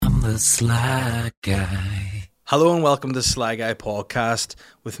The Sly Guy. Hello and welcome to the Sly Guy podcast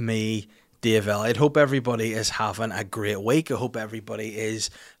with me, Dave Elliott. Hope everybody is having a great week. I hope everybody is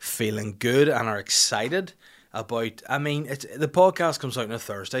feeling good and are excited about, the podcast comes out on a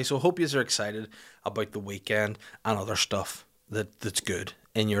Thursday, so I hope you are excited about the weekend and other stuff that's good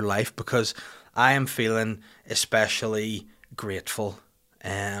in your life, because I am feeling especially grateful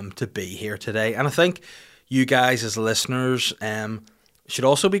to be here today. And I think you guys as listeners should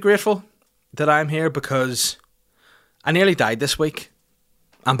also be grateful that I'm here, because I nearly died this week.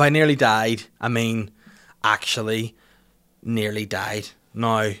 And by nearly died, I mean actually nearly died.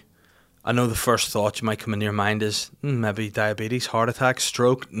 Now, I know the first thought you might come into your mind is maybe diabetes, heart attack,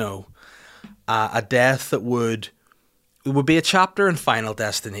 stroke. No. A death that would be a chapter in Final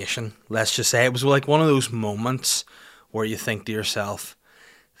Destination. Let's just say it was like one of those moments where you think to yourself,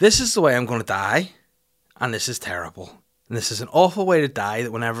 this is the way I'm going to die, and this is terrible. And this is an awful way to die,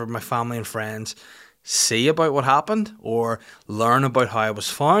 that whenever my family and friends see about what happened or learn about how I was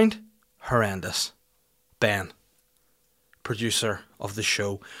found, horrendous. Ben, producer of the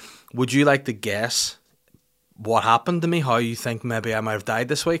show, would you like to guess what happened to me? How you think maybe I might have died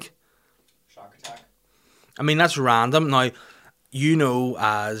this week? Shock attack. I mean, that's random. Now, you know,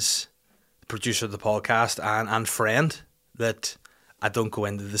 as the producer of the podcast and friend, that I don't go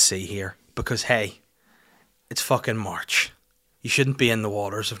into the sea here because, hey, it's fucking March. You shouldn't be in the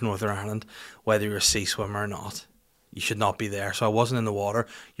waters of Northern Ireland, whether you're a sea swimmer or not. You should not be there. So I wasn't in the water.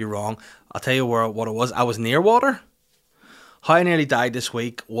 You're wrong. I'll tell you what it was. I was near water. How I nearly died this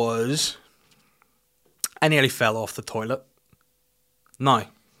week was I nearly fell off the toilet. Now,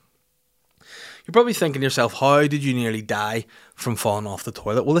 you're probably thinking to yourself, how did you nearly die from falling off the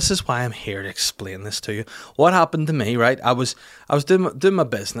toilet? Well, this is why I'm here to explain this to you. What happened to me, right? I was doing my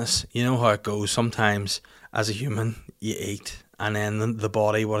business. You know how it goes. Sometimes as a human, you eat, and then the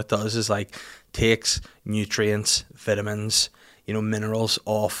body, what it does is like takes nutrients, vitamins, minerals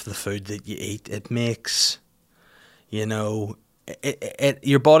off the food that you eat. It makes, your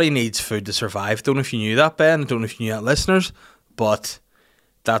body needs food to survive. Don't know if you knew that, Ben. Don't know if you knew that, listeners, but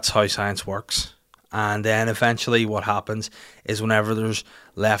that's how science works. And then eventually what happens is whenever there's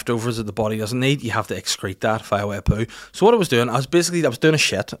leftovers that the body doesn't need, you have to excrete that via way of poo. So what I was doing, I was doing a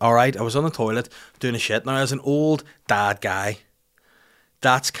shit, alright? I was on the toilet doing a shit. Now, as an old dad guy,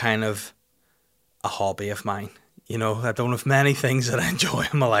 that's kind of a hobby of mine. I don't have many things that I enjoy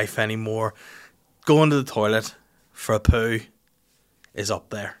in my life anymore. Going to the toilet for a poo is up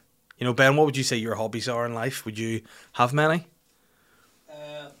there. Ben, what would you say your hobbies are in life? Would you have many?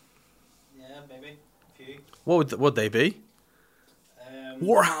 What would they be?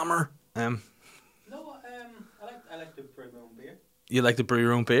 Warhammer. No, I like to brew my own beer. You like to brew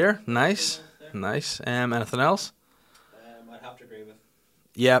your own beer? Nice, nice. Anything else? I'd have to agree with.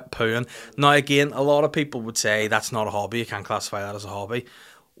 Yeah, pooing. Now again, a lot of people would say that's not a hobby. You can't classify that as a hobby.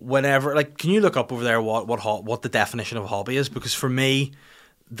 Whenever, can you look up over there what the definition of a hobby is? Because for me,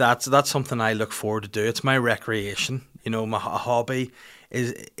 that's something I look forward to do. It's my recreation. My hobby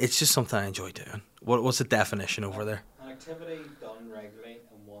it's just something I enjoy doing. What's the definition over there? An activity done regularly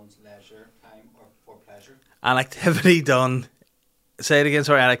in one's leisure time or for pleasure. An activity done. Say it again.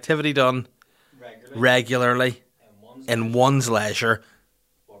 Sorry. An activity done regularly in one's leisure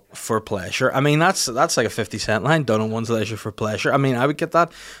for pleasure. I mean, that's like a 50 Cent line. Done in one's leisure for pleasure. I mean, I would get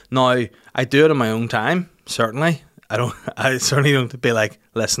that. Now, I do it in my own time. Certainly. I certainly don't be like,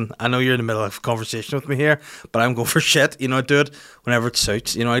 listen, I know you're in the middle of a conversation with me here, but I'm going for shit. I do it whenever it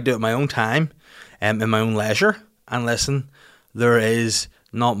suits. I do it in my own time, in my own leisure. And listen, there is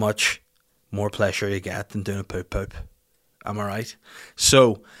not much more pleasure you get than doing a poop. Am I right?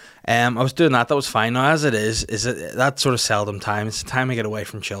 So, I was doing that. That was fine. Now, as it is that sort of seldom time. It's the time I get away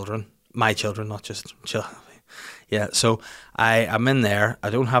from children. My children, not just children. Yeah, so I'm in there. I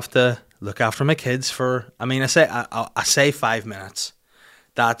don't have to look after my kids for, I say 5 minutes.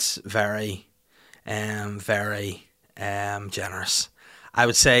 That's very, very generous. I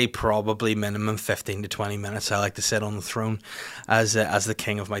would say probably minimum 15 to 20 minutes. I like to sit on the throne as the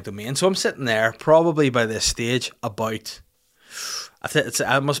king of my domain. So I'm sitting there probably by this stage about,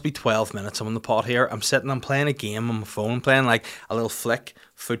 it must be 12 minutes. I'm on the pot here. I'm playing a game on my phone. I'm playing like a little flick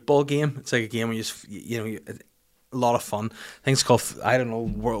football game. It's like a game where a lot of fun. I think it's called, I don't know,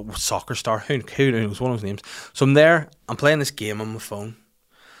 World Soccer Star. Who knows? One of those names. So I'm there. I'm playing this game on my phone.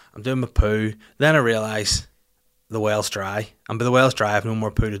 I'm doing my poo. Then I realise the well's dry. And by the well's dry, I have no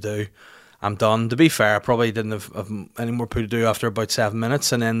more poo to do. I'm done. To be fair, I probably didn't have any more poo to do after about 7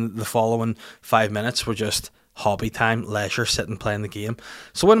 minutes. And then the following 5 minutes were just hobby time, leisure, sitting playing the game.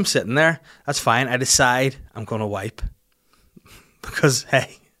 So when I'm sitting there, that's fine. I decide I'm going to wipe. Because,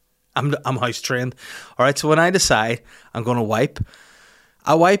 hey, I'm house trained. All right, so when I decide I'm going to wipe,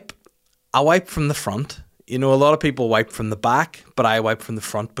 I wipe from the front. You know, a lot of people wipe from the back, but I wipe from the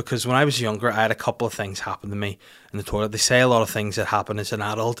front because when I was younger, I had a couple of things happen to me in the toilet. They say a lot of things that happen as an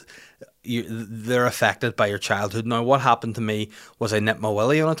adult, they're affected by your childhood. Now, what happened to me was I nipped my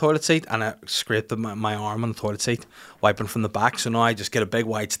willy on a toilet seat and I scraped my arm on the toilet seat, wiping from the back. So now I just get a big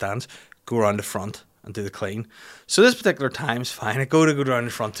wide stance, go around the front and do the clean. So this particular time is fine. I go around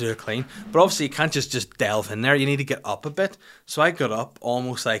the front to do a clean, but obviously you can't just delve in there. You need to get up a bit. So I got up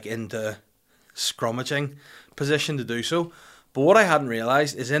almost like into scrummaging position to do so. But what I hadn't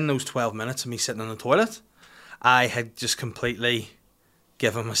realised is in those 12 minutes of me sitting in the toilet, I had just completely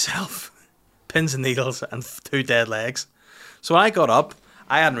given myself pins and needles and 2 dead legs. So when I got up,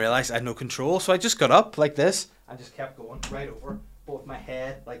 I hadn't realised I had no control. So I just got up like this and just kept going right over both my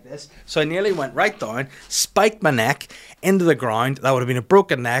head like this. So I nearly went right down, spiked my neck into the ground. That would have been a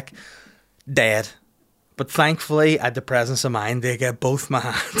broken neck, dead. But thankfully, I had the presence of mind to get both my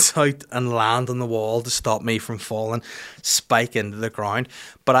hands out and land on the wall to stop me from falling, spike into the ground.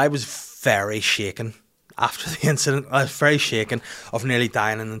 But I was very shaken after the incident. I was very shaken of nearly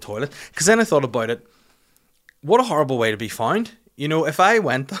dying in the toilet. Because then I thought about it. What a horrible way to be found. You know, if I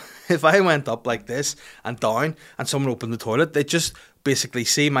went up like this and down and someone opened the toilet, they'd just basically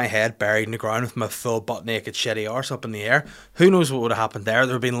see my head buried in the ground with my full butt naked shitty arse up in the air. Who knows what would have happened there?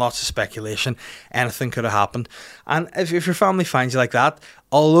 There would have been lots of speculation. Anything could have happened. And if your family finds you like that,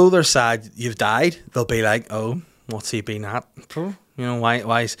 although they're sad you've died, they'll be like, oh, what's he been at? You know,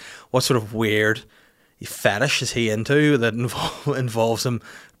 what sort of weird fetish is he into that involves him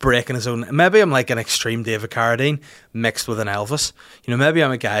breaking his own? Maybe I'm like an extreme David Carradine mixed with an Elvis. You know, maybe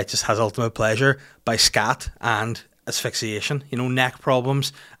I'm a guy that just has ultimate pleasure by scat and asphyxiation, you know, neck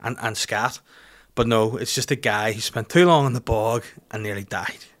problems and scat. But no, it's just a guy who spent too long in the bog and nearly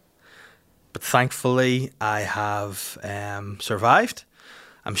died. But thankfully I have survived.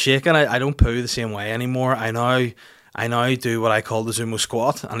 I'm shaking. I don't poo the same way anymore. I now do what I call the Zumo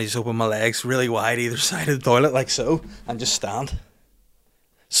squat, and I just open my legs really wide either side of the toilet like so and just stand.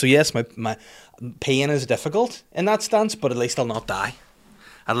 So yes, my pain is difficult in that stance, but at least I'll not die.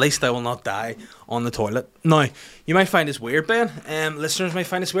 At least I will not die on the toilet. Now, you might find this weird, Ben. Listeners might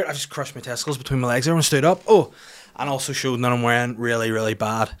find this weird. I've just crushed my testicles between my legs. Everyone stood up. Oh, and also showed that I'm wearing really, really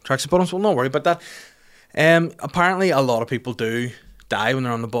bad tracksuit bottoms. Well, don't worry about that. Apparently, a lot of people do die when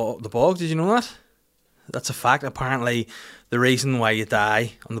they're on the bog. Did you know that? That's a fact. Apparently, the reason why you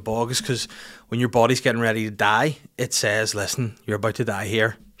die on the bog is because when your body's getting ready to die, it says, listen, you're about to die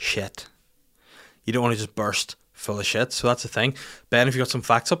here. Shit. You don't want to just burst full of shit. So that's the thing. Ben, have you got some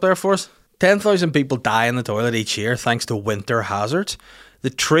facts up there for us? 10,000 people die in the toilet each year thanks to winter hazards.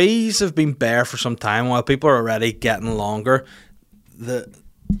 The trees have been bare for some time while people are already getting longer.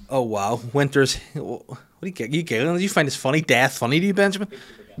 Oh wow, winter's... What are you giggling? Did you find this funny? Death funny to you, Benjamin?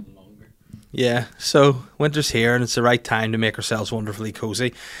 Yeah, so winter's here and it's the right time to make ourselves wonderfully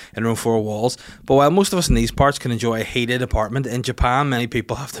cozy in room 4 walls. But while most of us in these parts can enjoy a heated apartment, in Japan many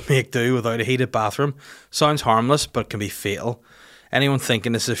people have to make do without a heated bathroom. Sounds harmless, but can be fatal. Anyone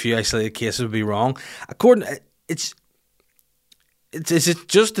thinking this is a few isolated cases would be wrong. Is it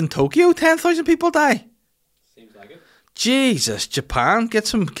just in Tokyo 10,000 people die? Seems like it. Jesus, Japan, get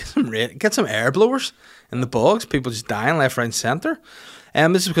some air blowers in the bogs. People just dying left, right, and centre.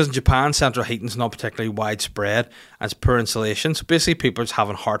 This is because in Japan, central heating is not particularly widespread and it's poor insulation. So basically, people are just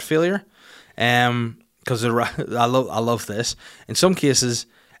having heart failure. Because I love this. In some cases,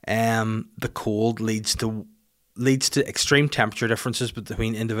 the cold leads to extreme temperature differences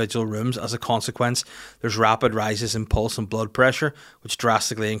between individual rooms. As a consequence, there's rapid rises in pulse and blood pressure, which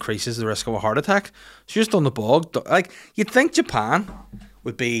drastically increases the risk of a heart attack. So just on the bog, like you'd think Japan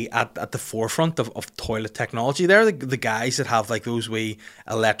would be at the forefront of toilet technology. They're the guys that have like those wee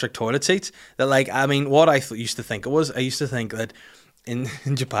electric toilet seats. That what I used to think it was, I used to think that in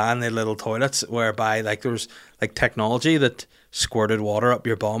Japan they had little toilets whereby like there was like technology that squirted water up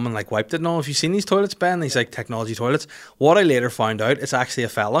your bum and like wiped it. No, have you seen these toilets, Ben? These like technology toilets. What I later found out, it's actually a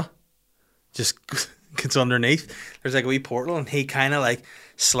fella just gets underneath. There's like a wee portal and he kind of like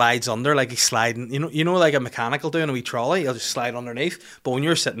slides under, like he's sliding, you know, like a mechanical doing a wee trolley. He'll just slide underneath. But when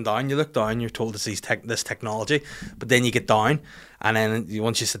you're sitting down, you look down, you're told it's this technology. But then you get down, and then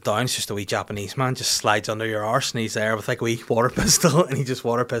once you sit down, it's just a wee Japanese man just slides under your arse, and he's there with like a wee water pistol, and he just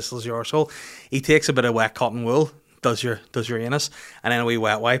water pistols your arsehole. He takes a bit of wet cotton wool, does your anus, and then a wee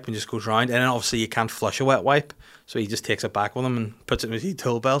wet wipe, and just goes round. And then obviously you can't flush a wet wipe, so he just takes it back with him and puts it in his wee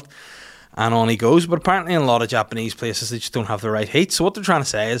tool belt. And on he goes. But apparently in a lot of Japanese places they just don't have the right heat. So what they're trying to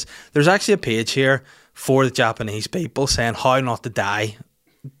say is there's actually a page here for the Japanese people saying how not to die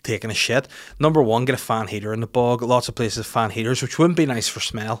taking a shit. Number one, get a fan heater in the bog. Lots of places have fan heaters, which wouldn't be nice for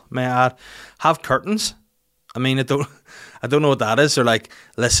smell, may I add. Have curtains. I mean, I don't know what that is. They're like,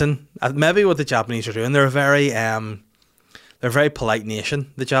 listen, maybe what the Japanese are doing, they're a very polite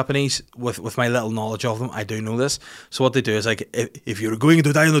nation, the Japanese. With my little knowledge of them, I do know this. So what they do is like, if you're going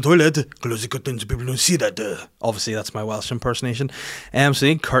to die in the toilet, close the curtains so people don't see that. Obviously, that's my Welsh impersonation. So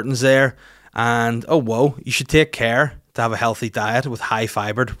you need curtains there, and oh whoa, you should take care to have a healthy diet with high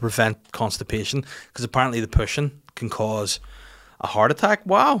fibre to prevent constipation, because apparently the pushing can cause a heart attack.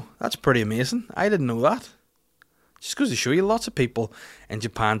 Wow, that's pretty amazing. I didn't know that. Just goes to show you, lots of people in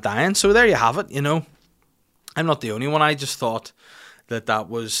Japan dying. So there you have it, you know. I'm not the only one. I just thought that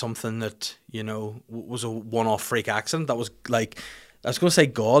was something that, you know, was a one-off freak accident. That was like, I was going to say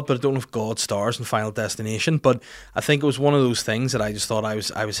God, but I don't know if God stars in Final Destination. But I think it was one of those things that I just thought I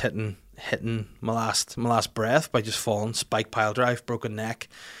was hitting my last breath by just falling, spike pile drive, broken neck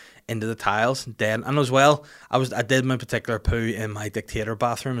into the tiles, dead. And as well, I did my particular poo in my dictator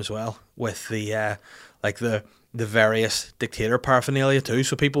bathroom as well, with the the various dictator paraphernalia too.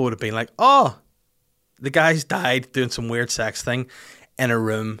 So people would have been like, oh, the guy's died doing some weird sex thing in a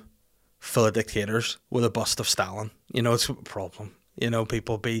room full of dictators with a bust of Stalin. You know, it's a problem. You know,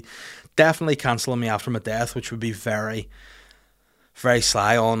 people be definitely cancelling me after my death, which would be very, very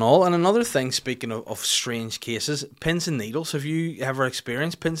sly all in all. And another thing, speaking of strange cases, pins and needles. Have you ever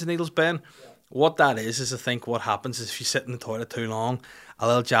experienced pins and needles, Ben? Yeah. What that is I think what happens is if you sit in the toilet too long, a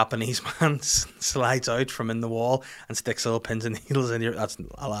little Japanese man slides out from in the wall and sticks little pins and needles in your... That's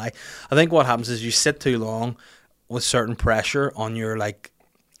a lie. I think what happens is you sit too long with certain pressure on your, like,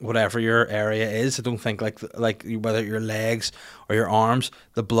 whatever your area is. I don't think, like whether your legs or your arms,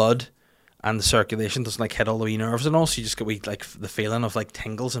 the blood and the circulation doesn't, like, hit all the wee nerves and all, so you just get, like, the feeling of, like,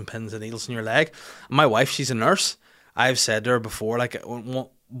 tingles and pins and needles in your leg. My wife, she's a nurse. I've said to her before, like,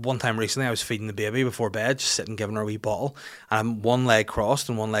 one time recently I was feeding the baby before bed, just sitting giving her a wee bottle, and one leg crossed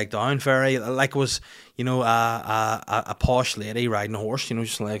and one leg down, very like it was, you know, a posh lady riding a horse, you know,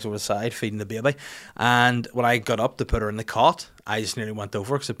 just legs over the side feeding the baby. And when I got up to put her in the cot, I just nearly went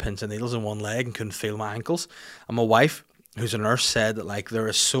over because I had pins and needles in one leg and couldn't feel my ankles. And my wife, who's a nurse, said that, like, there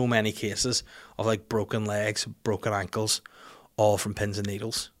are so many cases of, like, broken legs, broken ankles, all from pins and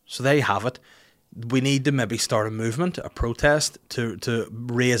needles. So there you have it. We need to maybe start a movement, a protest to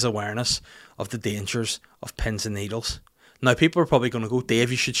raise awareness of the dangers of pins and needles. Now, people are probably going to go,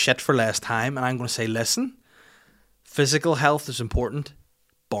 Dave, you should shit for less time. And I'm going to say, listen, physical health is important.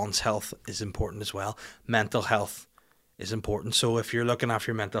 Bonds health is important as well. Mental health is important. So if you're looking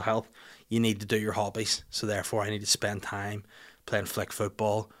after your mental health, you need to do your hobbies. So therefore, I need to spend time playing flick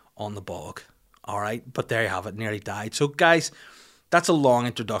football on the bog. All right. But there you have it. Nearly died. So, guys, that's a long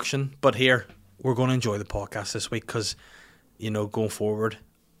introduction. But here, we're going to enjoy the podcast this week because, you know, going forward,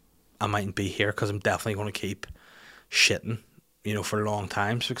 I mightn't be here because I'm definitely going to keep shitting, you know, for long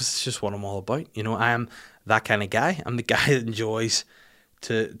times because it's just what I'm all about. You know, I am that kind of guy. I'm the guy that enjoys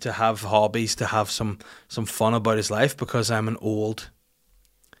to have hobbies, to have some fun about his life because I'm an old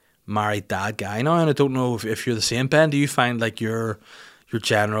married dad guy now. And I don't know if you're the same, Ben. Do you find like your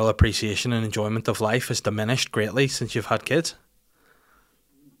general appreciation and enjoyment of life has diminished greatly since you've had kids?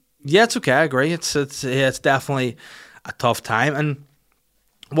 Yeah, it's okay. I agree. It's definitely a tough time. And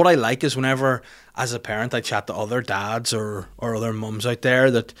what I like is whenever, as a parent, I chat to other dads or other mums out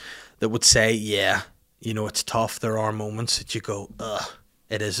there that would say, yeah, you know, it's tough. There are moments that you go, ugh,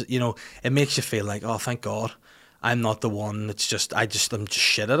 it is. You know, it makes you feel like, oh, thank God, I'm not the one that's I'm just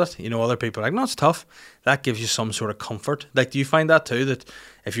shit at it. You know, other people are like, no, it's tough. That gives you some sort of comfort. Like, do you find that too? That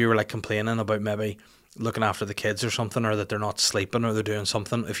if you were like complaining about maybe looking after the kids or something, or that they're not sleeping or they're doing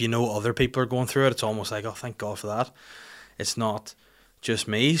something, if you know other people are going through it, it's almost like, oh, thank God for that. It's not just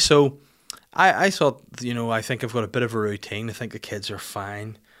me. So I thought, you know, I think I've got a bit of a routine. I think the kids are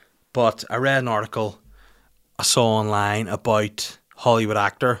fine. But I read an article I saw online about Hollywood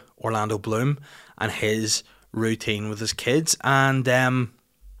actor Orlando Bloom and his routine with his kids. And I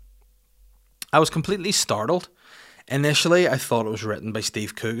was completely startled. Initially, I thought it was written by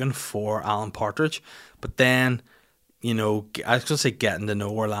Steve Coogan for Alan Partridge, but then, you know, I was going to say getting to know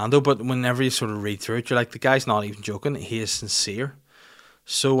Orlando, but whenever you sort of read through it, you're like, the guy's not even joking, he is sincere.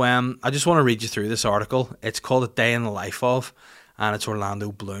 So I just want to read you through this article. It's called A Day in the Life of, and it's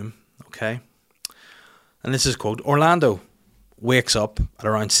Orlando Bloom, okay? And this is a quote: Orlando wakes up at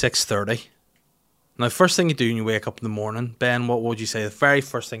around 6:30. Now, first thing you do when you wake up in the morning, Ben, what would you say? The very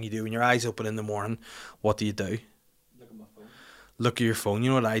first thing you do when your eyes open in the morning, what do you do? Look at your phone. You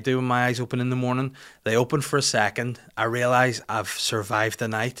know what I do when my eyes open in the morning? They open for a second. I realise I've survived the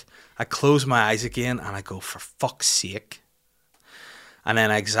night. I close my eyes again and I go, for fuck's sake. And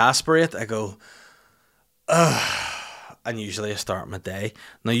then I exasperate. I go, ugh. And usually I start my day.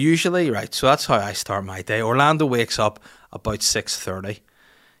 Now, usually, right, so that's how I start my day. Orlando wakes up about 6:30.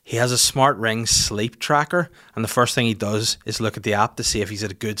 He has a smart ring sleep tracker, and the first thing he does is look at the app to see if he's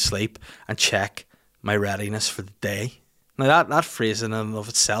had a good sleep and check my readiness for the day. Now, that phrase in and of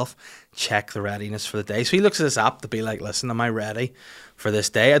itself, check the readiness for the day. So he looks at his app to be like, listen, am I ready for this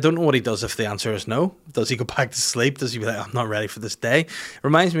day? I don't know what he does if the answer is no. Does he go back to sleep? Does he be like, I'm not ready for this day? It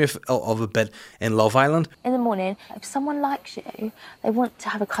reminds me of a bit in Love Island. In the morning, if someone likes you, they want to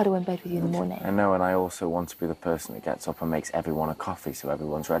have a cuddle in bed with you in the morning. I know, and I also want to be the person that gets up and makes everyone a coffee so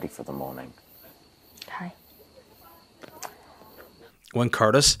everyone's ready for the morning. Okay. When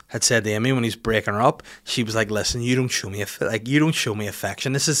Curtis had said to Amy when he's breaking her up, she was like, listen, you don't show me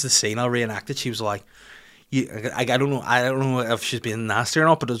affection. This is the scene I'll reenact it. She was like, I don't know if she's being nasty or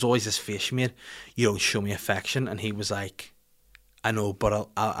not, but there's always this face she made, you don't show me affection. And he was like, I know, but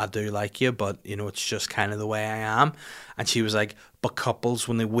I do like you, but you know, it's just kind of the way I am. And she was like, but couples,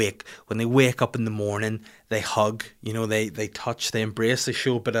 when they wake up in the morning, they hug, you know, they touch, they embrace, they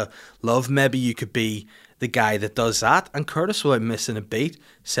show a bit of love. Maybe you could be the guy that does that. And Curtis, without missing a beat,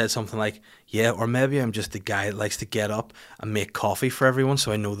 said something like, yeah, or maybe I'm just the guy that likes to get up and make coffee for everyone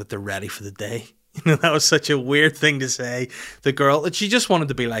so I know that they're ready for the day. You know, that was such a weird thing to say. The girl, that she just wanted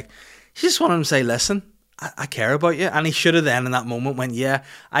to be like, she just wanted him to say, listen, I care about you. And he should have then in that moment went, yeah,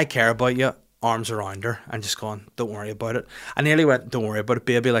 I care about you. Arms around her and just gone, don't worry about it. I nearly went, don't worry about it,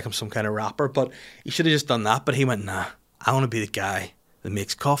 baby, like I'm some kind of rapper. But he should have just done that. But he went, nah, I want to be the guy that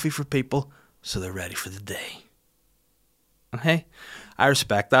makes coffee for people so they're ready for the day. And hey, I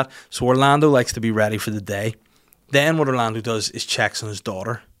respect that. So Orlando likes to be ready for the day. Then what Orlando does is checks on his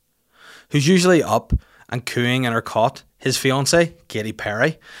daughter, who's usually up and cooing in her cot. His fiancée, Katy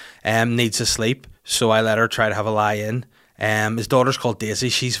Perry, needs to sleep, so I let her try to have a lie in. His daughter's called Daisy.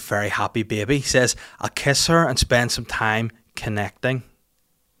 She's a very happy baby. He says, I'll kiss her and spend some time connecting.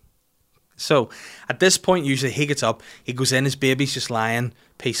 So at this point, usually he gets up, he goes in, his baby's just lying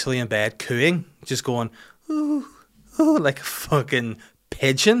peacefully in bed, cooing, just going, ooh, ooh, like a fucking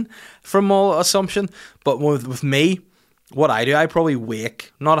pigeon from all assumption. But with me, what I do, I probably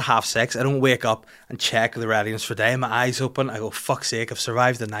wake, not at 6:30, I don't wake up and check the readiness for day. My eyes open, I go, fuck's sake, I've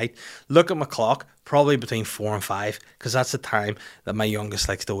survived the night. Look at my clock, probably between 4 and 5, because that's the time that my youngest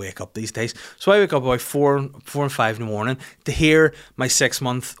likes to wake up these days. So I wake up about 4 and 5 in the morning to hear my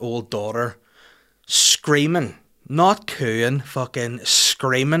 6-month-old daughter screaming, not cooing, fucking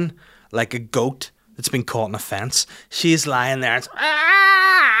screaming like a goat that's been caught in a fence. She's lying there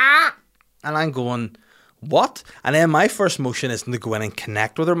and I'm going, what? And then my first motion isn't to go in and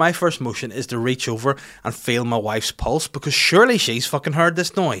connect with her. My first motion is to reach over and feel my wife's pulse, because surely she's fucking heard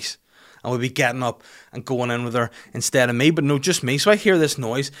this noise and would be getting up and going in with her instead of me. But no, just me. So I hear this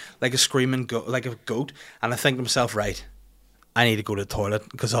noise like a screaming like a goat, and I think to myself, right, I need to go to the toilet,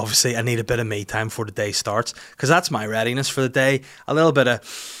 because obviously I need a bit of me time before the day starts, because that's my readiness for the day. A little bit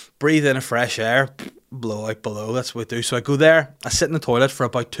of breathe in a fresh air, blow out below. That's what I do. So I go there, I sit in the toilet for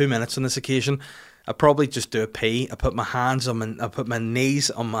about 2 minutes on this occasion. I probably just do a pee. I put my hands on I put my knees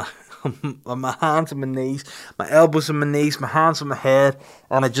on my on my hands on my knees, my elbows on my knees, my hands on my head,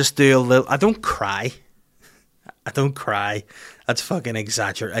 and I just do a little. I don't cry. That's fucking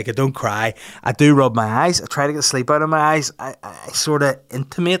exaggerate. Like, I don't cry. I do rub my eyes. I try to get sleep out of my eyes. I sort of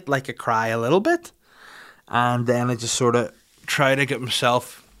intimate like I cry a little bit, and then I just sort of try to get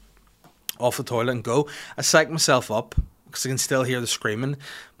myself off the toilet and go. I psych myself up because I can still hear the screaming.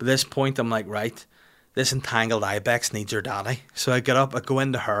 But at this point, I'm like, right, this entangled ibex needs her daddy. So I get up, I go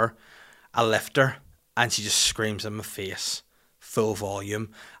into her, I lift her, and she just screams in my face, full volume.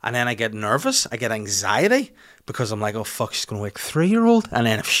 And then I get nervous, I get anxiety, because I'm like, oh fuck, she's going to wake a 3-year-old. And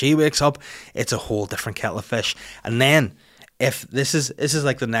then if she wakes up, it's a whole different kettle of fish. And then, if this is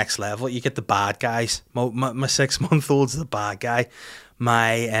like the next level, you get the bad guys. My 6-month-old's the bad guy.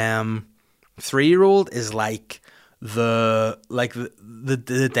 My 3-year-old is like the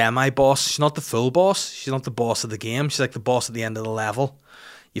demi boss. She's not the full boss. She's not the boss of the game. She's like the boss at the end of the level.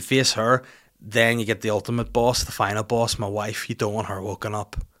 You face her, then you get the ultimate boss, the final boss, my wife. You don't want her woken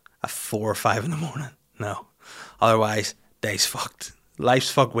up at 4 or 5 in the morning. No. Otherwise, day's fucked. Life's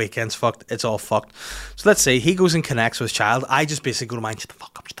fucked, weekend's fucked, it's all fucked. So let's say he goes and connects with his child. I just basically go to mine, shut the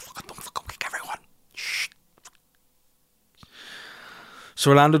fuck up, don't fuck up, kick everyone. Shh.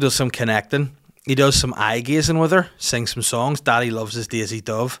 So Orlando does some connecting. He does some eye gazing with her, sings some songs. Daddy loves his Daisy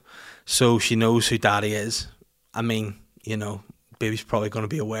Dove, so she knows who Daddy is. I mean, you know, baby's probably going to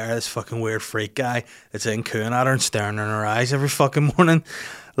be aware of this fucking weird freak guy that's in cooing at her and staring in her eyes every fucking morning.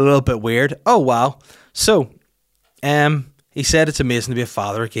 A little bit weird. Oh, wow. So, He said it's amazing to be a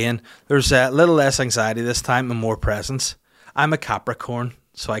father again. There's a little less anxiety this time and more presence. I'm a Capricorn,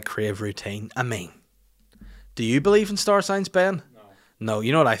 so I crave routine. I mean, do you believe in star signs, Ben? No.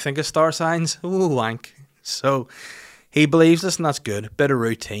 You know what I think of star signs? Ooh, wank. So he believes this, and that's good. Bit of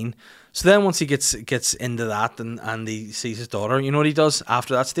routine. So then once he gets into that and he sees his daughter, you know what he does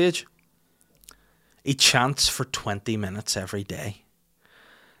after that stage? He chants for 20 minutes every day,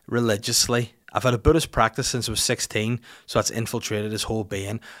 religiously. I've had a Buddhist practice since I was 16, so that's infiltrated his whole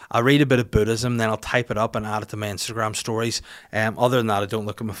being. I'll read a bit of Buddhism, then I'll type it up and add it to my Instagram stories. Other than that, I don't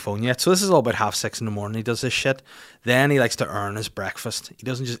look at my phone yet. So this is all about 6:30 in the morning he does this shit. Then he likes to earn his breakfast. He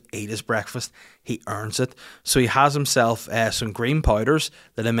doesn't just eat his breakfast, he earns it. So he has himself some green powders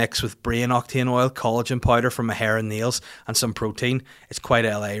that I mix with brain octane oil, collagen powder for my hair and nails, and some protein. It's quite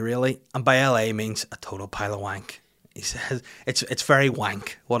LA, really. And by LA means a total pile of wank. He says it's very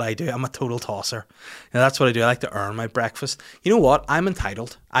wank what I do. I'm a total tosser. That's what I do. I like to earn my breakfast. You know what? I'm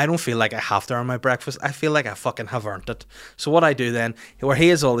entitled. I don't feel like I have to earn my breakfast. I feel like I fucking have earned it. So what I do then, where he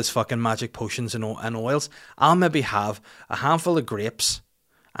has all his fucking magic potions and oils, I'll maybe have a handful of grapes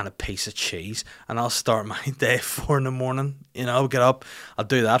and a piece of cheese, and I'll start my day at 4 in the morning. I'll get up, I'll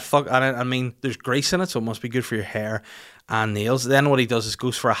do that. I mean, there's grease in it, so it must be good for your hair and nails. Then what he does is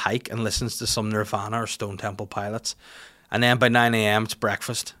goes for a hike and listens to some Nirvana or Stone Temple Pilots. And then by 9 a.m. it's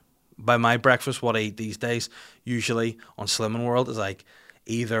breakfast. By my breakfast, what I eat these days, usually on Slimming World, is like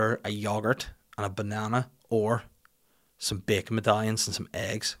either a yogurt and a banana or some bacon medallions and some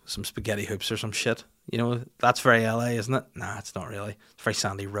eggs, some spaghetti hoops or some shit. That's very LA, isn't it? Nah, it's not really. It's very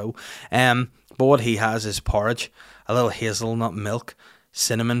Sandy Row. But what he has is porridge, a little hazelnut milk,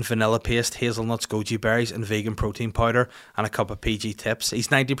 cinnamon, vanilla paste, hazelnuts, goji berries, and vegan protein powder, and a cup of PG Tips. He's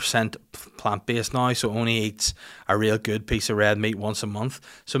 90% plant-based now, so only eats a real good piece of red meat once a month.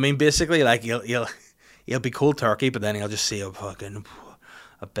 So I mean, basically, like he'll be cold turkey, but then he'll just see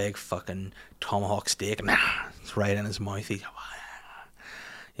a big fucking tomahawk steak, and it's right in his mouth. He's,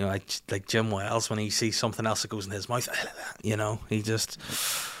 like Jim Wells when he sees something else that goes in his mouth. He just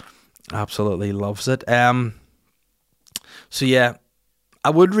absolutely loves it. So yeah. I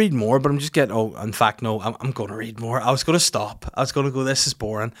would read more, but I'm just getting... in fact, no, I'm going to read more. I was going to stop. I was going to go, this is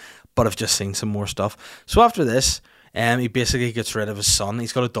boring, but I've just seen some more stuff. So after this, he basically gets rid of his son.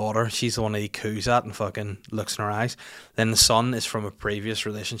 He's got a daughter. She's the one that he coos at and fucking looks in her eyes. Then the son is from a previous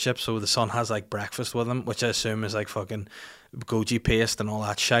relationship, so the son has, like, breakfast with him, which I assume is, like, fucking goji paste and all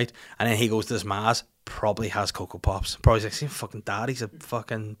that shite. And then he goes to his ma's, probably has Cocoa Pops. Probably like, see, fucking dad, he's a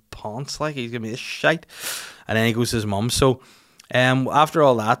fucking ponce, like, he's giving me this shite. And then he goes to his mum, so... after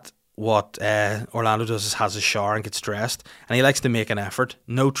all that, what Orlando does is has a shower and gets dressed, and he likes to make an effort.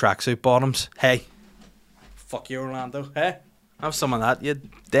 No tracksuit bottoms. Hey, fuck you, Orlando. Hey, have some of that, you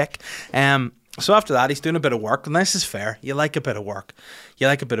dick. So after that, he's doing a bit of work, and this is fair. You like a bit of work, you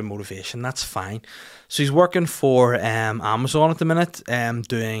like a bit of motivation. That's fine. So he's working for Amazon at the minute,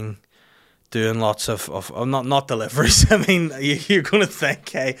 doing lots of not deliveries. I mean, you're going to think,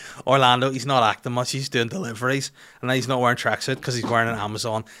 hey, Orlando, he's not acting much, he's doing deliveries, and he's not wearing tracksuit because he's wearing an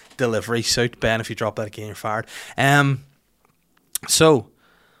Amazon delivery suit. Ben, if you drop that again, you're fired. So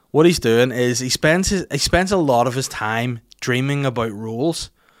what he's doing is he spends a lot of his time dreaming about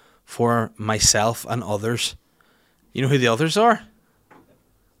roles for myself and others. You know who the others are?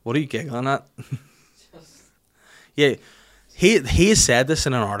 What are you giggling at? Yeah, he has said this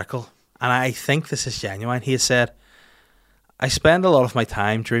in an article, and I think this is genuine. He has said, I spend a lot of my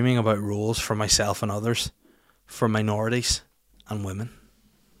time dreaming about roles for myself and others, for minorities and women.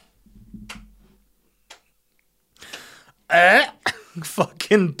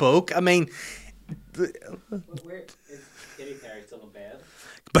 Fucking boke. I mean... Where is Kitty Perry still in bed?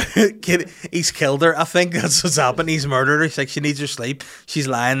 But he's killed her. I think that's what's happened. He's murdered her. He's like, she needs her sleep. She's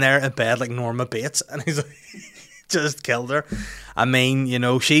lying there in bed like Norma Bates, and he's like, just killed her. I mean,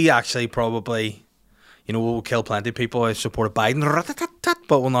 she actually probably, will kill plenty of people who support Biden,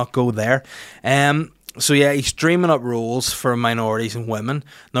 but we'll not go there. So yeah, he's dreaming up roles for minorities and women.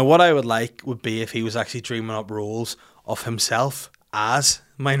 Now, what I would like would be if he was actually dreaming up roles of himself as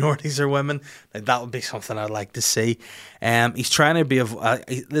minorities or women. Like, that would be something I'd like to see. He's trying to be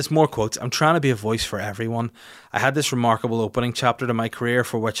there's more quotes. I'm trying to be a voice for everyone. I had this remarkable opening chapter to my career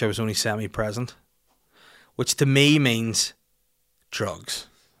for which I was only semi-present, which to me means drugs.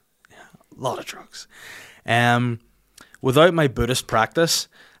 Yeah, a lot of drugs. Without my Buddhist practice,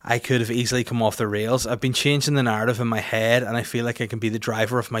 I could have easily come off the rails. I've been changing the narrative in my head, and I feel like I can be the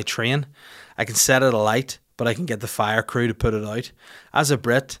driver of my train. I can set it alight, but I can get the fire crew to put it out. As a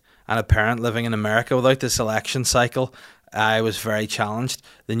Brit and a parent living in America, without this election cycle, I was very challenged.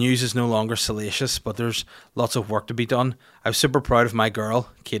 The news is no longer salacious, but there's lots of work to be done. I was super proud of my girl,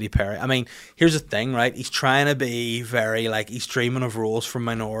 Katy Perry. I mean, here's the thing, right? He's trying to be very, like, he's dreaming of roles for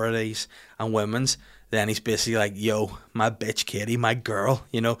minorities and women's. Then he's basically like, yo, my bitch Katy, my girl,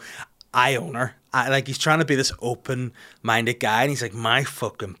 you know, I own her. He's trying to be this open-minded guy, and he's like, my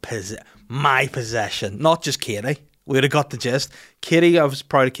possession, not just Katy. We would have got the gist. Katy, I was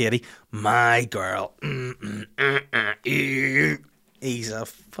proud of Katy. My girl. He's a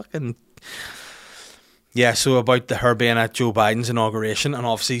fucking... Yeah, so about her being at Joe Biden's inauguration and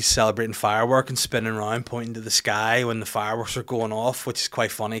obviously celebrating fireworks and spinning around, pointing to the sky when the fireworks are going off, which is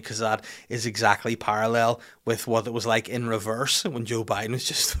quite funny because that is exactly parallel with what it was like in reverse when Joe Biden was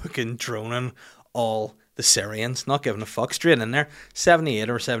just fucking droning all the Syrians, not giving a fuck, straight in there. 78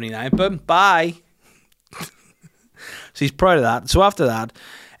 or 79, boom, bye. So he's proud of that. So after that,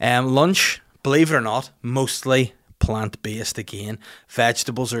 lunch, believe it or not, mostly plant-based again.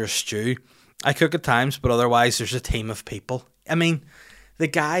 Vegetables or a stew. I cook at times, but otherwise there's a team of people. I mean, the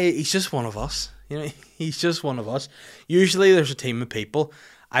guy, he's just one of us. You know, he's just one of us. Usually there's a team of people.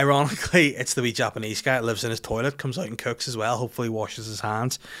 Ironically, it's the wee Japanese guy that lives in his toilet, comes out and cooks as well. Hopefully washes his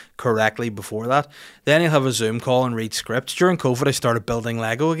hands correctly before that. Then he'll have a Zoom call and read scripts. During COVID, I started building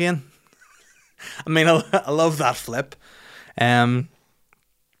Lego again. I mean, I love that flip. And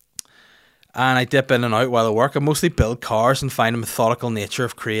I dip in and out while I work. I mostly build cars and find the methodical nature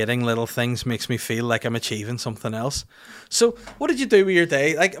of creating little things makes me feel like I'm achieving something else. So what did you do with your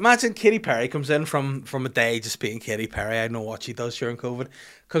day? Like, imagine Katy Perry comes in from a day just being Katy Perry. I don't know what she does during COVID.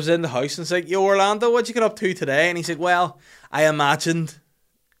 Comes in the house and is like, yo, Orlando, what'd you get up to today? And he's like, well, I imagined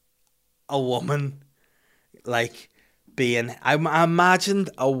a woman, like, I imagined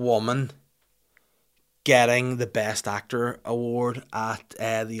a woman getting the Best Actor award at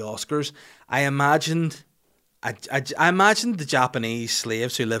the Oscars. I imagined the Japanese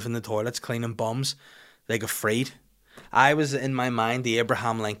slaves who live in the toilets cleaning bums. They got freed. I was, in my mind, the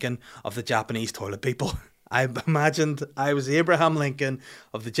Abraham Lincoln of the Japanese toilet people. I imagined I was the Abraham Lincoln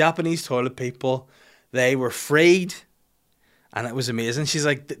of the Japanese toilet people. They were freed. And it was amazing. She's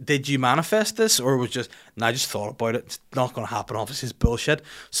like, did you manifest this? Or was just, no, I just thought about it. It's not going to happen. Obviously, it's bullshit.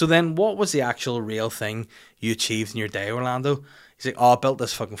 So then what was the actual real thing you achieved in your day, Orlando? He's like, oh, I built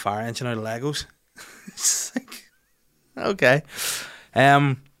this fucking fire engine out of Legos. It's like, okay.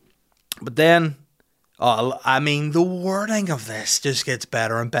 But then, I mean, the wording of this just gets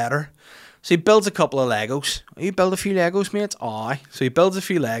better and better. So he builds a couple of Legos. You build a few Legos, mates? Aye. So he builds a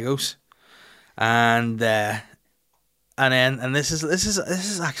few Legos. And this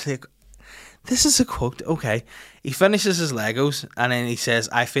is actually a quote. Okay, he finishes his Legos and then he says,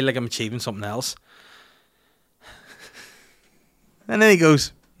 "I feel like I'm achieving something else." And then he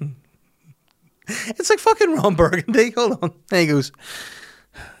goes, "It's like fucking Ron Burgundy." Hold on. Then he goes,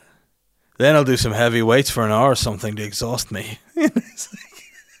 "Then I'll do some heavy weights for an hour or something to exhaust me." It's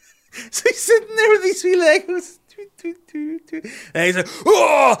like, so he's sitting there with these three Legos. And he's like,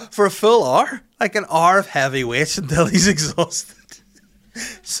 oh, for a full hour, like an hour of heavy weights until he's exhausted.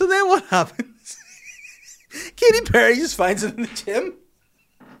 So then what happens? Katy Perry just finds him in the gym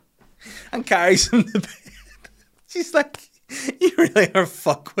and carries him to bed. She's like, you really are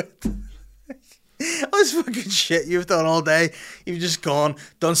fuckwit. All this fucking shit you've done all day, you've just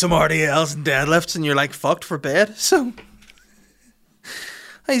done some RDLs and deadlifts, and you're like fucked for bed. So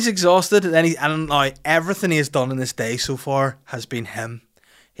he's exhausted, and now everything he has done in this day so far has been him.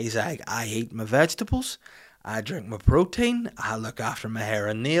 He's like, I eat my vegetables, I drink my protein, I look after my hair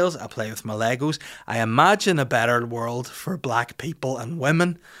and nails, I play with my Legos, I imagine a better world for black people and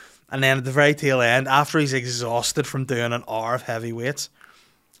women. And then at the very tail end, after he's exhausted from doing an hour of heavy weights,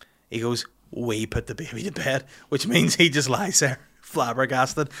 he goes, we put the baby to bed, which means he just lies there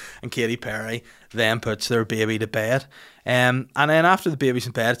flabbergasted, and Katy Perry then puts their baby to bed. And then after the baby's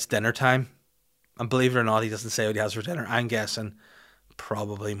in bed, it's dinner time. And believe it or not, he doesn't say what he has for dinner. I'm guessing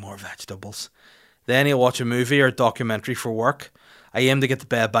probably more vegetables. Then he'll watch a movie or a documentary for work. I aim to get to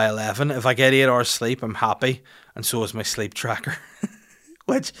bed by 11. If I get 8 hours sleep, I'm happy. And so is my sleep tracker.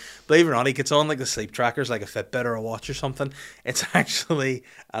 Which, believe it or not, he gets on like the sleep trackers, like a Fitbit or a watch or something. It's actually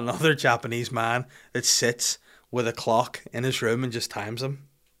another Japanese man that sits with a clock in his room and just times him.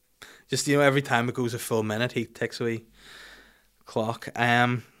 Just, you know, every time it goes a full minute, he takes a wee clock.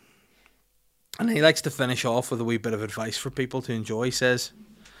 And he likes to finish off with a wee bit of advice for people to enjoy. He says,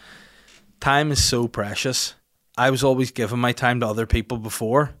 time is so precious. I was always giving my time to other people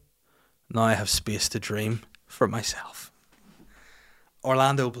before. Now I have space to dream for myself.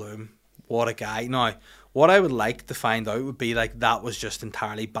 Orlando Bloom, What a guy. Now, what I would like to find out would be like that was just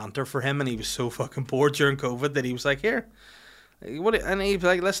entirely banter for him, and he was so fucking bored during COVID that he was like, here, what? And he was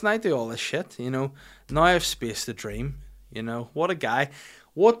like, listen, I do all this shit, you know. Now I have space to dream, you know. What a guy.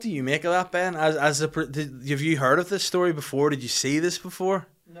 What do you make of that, Ben? Have you heard of this story before? Did you see this before?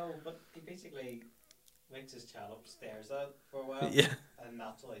 No, but he basically wakes his chat up, stares at it for a while, Yeah. and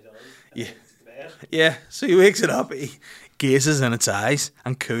that's all he does. Yeah. Then goes to bed. Yeah, so he wakes it up, he gazes in its eyes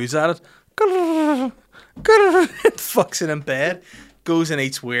and coos at it. It fucks it in bed, goes and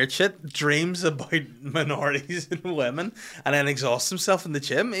eats weird shit, dreams about minorities and women, and then exhausts himself in the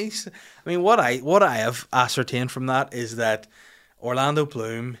gym. What I have ascertained from that is that Orlando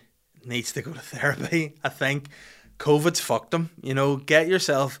Bloom needs to go to therapy. I think COVID's fucked him. You know,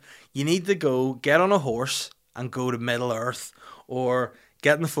 you need to go get on a horse and go to Middle Earth, or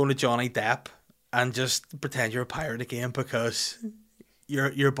get on the phone to Johnny Depp and just pretend you're a pirate again, because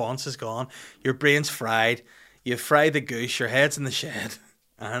your bonce is gone, your brain's fried, you've fried the goose, your head's in the shed.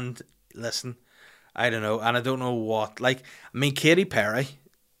 And listen, I don't know, and I don't know what. Like, I mean, Katy Perry,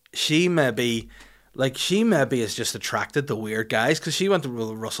 she maybe is just attracted to weird guys, because she went to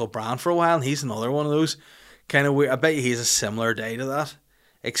Russell Brand for a while, and he's another one of those kind of weird. I bet you he's a similar day to that,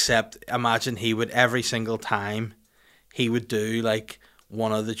 except imagine he would, every single time he would do like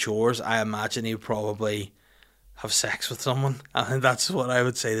one of the chores, I imagine he would probably have sex with someone. And that's what I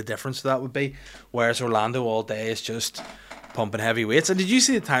would say the difference to that would be. Whereas Orlando all day is just pumping heavy weights. And did you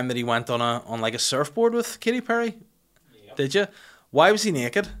see the time that he went on like a surfboard with Katy Perry? Yep. Did you? Why was he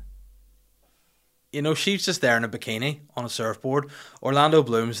naked? You know, she's just there in a bikini on a surfboard. Orlando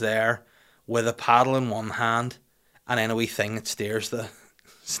Bloom's there with a paddle in one hand and then a wee thing that steers the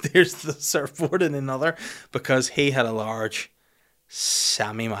surfboard in another, because he had a large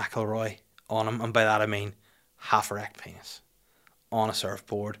Sammy McIlroy on him, and by that I mean half erect penis on a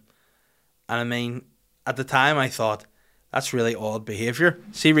surfboard. And I mean, at the time I thought, that's really odd behaviour.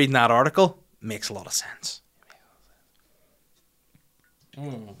 See, reading that article makes a lot of sense.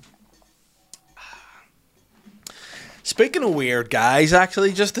 Speaking of weird guys,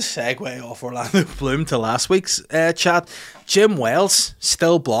 actually, just to segue off Orlando Bloom to last week's chat, Jim Wells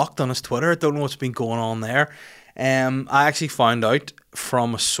still blocked on his Twitter. I don't know what's been going on there. I actually found out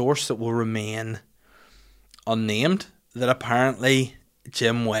from a source that will remain unnamed that apparently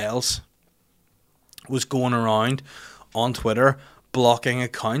Jim Wells was going around on Twitter blocking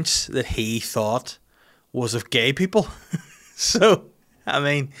accounts that he thought was of gay people. So, I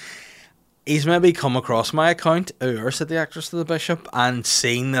mean, he's maybe come across my account, said the actress to the bishop, and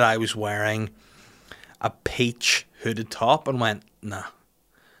seen that I was wearing a peach hooded top and went, nah,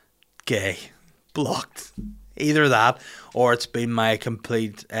 gay, blocked. Either that, or it's been my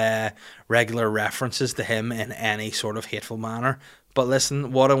complete regular references to him in any sort of hateful manner. But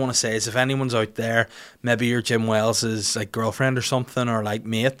listen, what I want to say is, if anyone's out there, maybe you're Jim Wells' like girlfriend or something, or like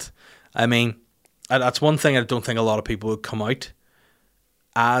mate, I mean, that's one thing I don't think a lot of people would come out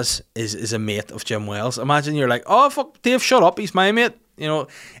as is a mate of Jim Wells. Imagine you're like, oh fuck, Dave, shut up, he's my mate. You know,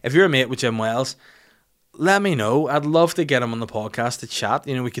 if you're a mate with Jim Wells, let me know. I'd love to get him on the podcast to chat.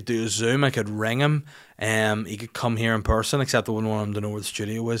 You know, we could do a Zoom. I could ring him. He could come here in person, except I wouldn't want him to know where the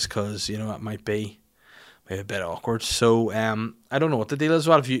studio is, because, you know, it might be a bit awkward. So, I don't know what the deal is.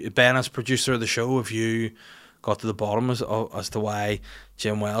 What have you, Ben, as producer of the show, have you got to the bottom as to why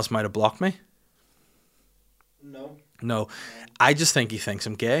Jim Wells might have blocked me? No. I just think he thinks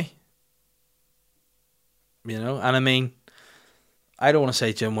I'm gay. You know, and I mean, I don't want to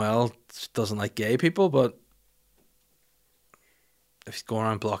say Jim Wells doesn't like gay people, but if he's going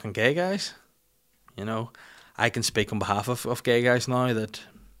around blocking gay guys, you know, I can speak on behalf of gay guys now that,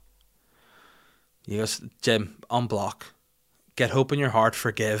 you know, Jim, unblock, get hope in your heart,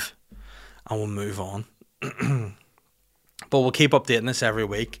 forgive, and we'll move on. But we'll keep updating this every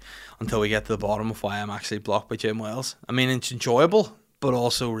week until we get to the bottom of why I'm actually blocked by Jim Wells. I mean, it's enjoyable, but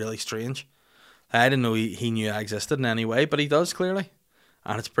also really strange. I didn't know he knew I existed in any way, but he does, clearly.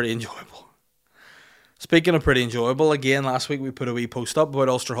 And it's pretty enjoyable. Speaking of pretty enjoyable, again, last week we put a wee post up about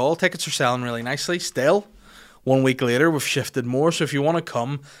Ulster Hall. Tickets are selling really nicely still. 1 week later, we've shifted more. So if you want to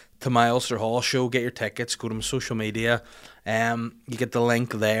come to my Ulster Hall show, get your tickets, go to my social media. You get the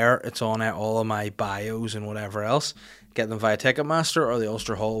link there. It's on all of my bios and whatever else. Get them via Ticketmaster or the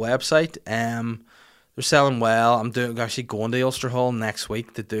Ulster Hall website. They're selling well. I'm actually going to Ulster Hall next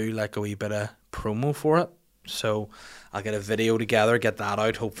week to do like a wee bit of promo for it. So I'll get a video together, get that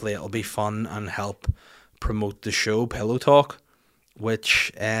out. Hopefully it'll be fun and help promote the show, Pillow Talk,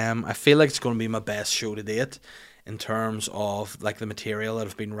 which I feel like it's going to be my best show to date in terms of like the material that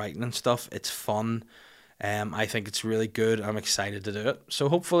I've been writing and stuff. It's fun. I think it's really good. I'm excited to do it. So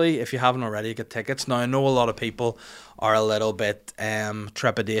hopefully, if you haven't already, get tickets. Now, I know a lot of people are a little bit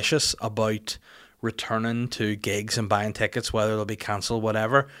trepidatious about returning to gigs and buying tickets, whether they'll be cancelled,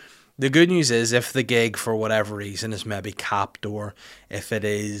 whatever. The good news is, if the gig for whatever reason is maybe capped, or if it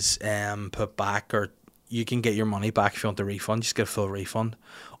is put back, or you can get your money back if you want the refund, just get a full refund.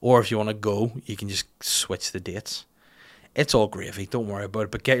 Or if you want to go, you can just switch the dates. It's all gravy, don't worry about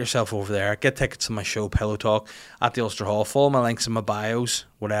it, but get yourself over there. Get tickets to my show, Pillow Talk, at the Ulster Hall. Follow my links in my bios,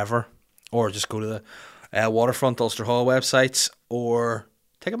 whatever. Or just go to the Waterfront Ulster Hall websites or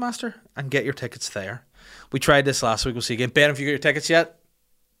Ticketmaster and get your tickets there. We tried this last week. We'll see you again. Ben, have you got your tickets yet?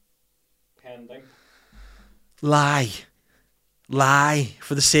 Pending. Lie.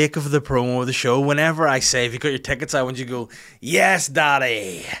 For the sake of the promo of the show, whenever I say, if you got your tickets, I want you to go, yes,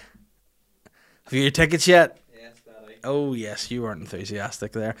 daddy. Have you got your tickets yet? Yes, Daddy. Oh, yes, you weren't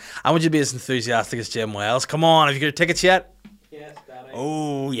enthusiastic there. I want you to be as enthusiastic as Jim Wells. Come on, have you got your tickets yet? Yes, Daddy.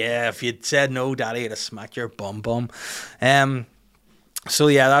 Oh, yeah, if you'd said no, daddy, I'd have smacked your bum. So,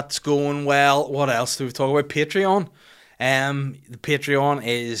 yeah, that's going well. What else do we talk about? Patreon. The Patreon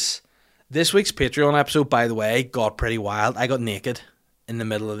is... This week's Patreon episode, by the way, got pretty wild. I got naked in the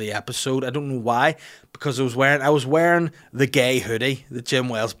middle of the episode. I don't know why, because I was wearing the gay hoodie that Jim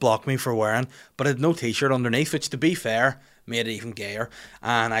Wells blocked me for wearing, but I had no t-shirt underneath, which, to be fair, made it even gayer.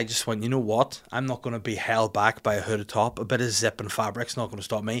 And I just went, you know what? I'm not going to be held back by a hooded top. A bit of zip and fabric's not going to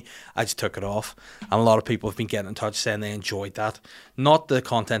stop me. I just took it off. And a lot of people have been getting in touch saying they enjoyed that. Not the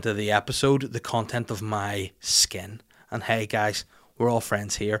content of the episode, the content of my skin. And hey, guys, we're all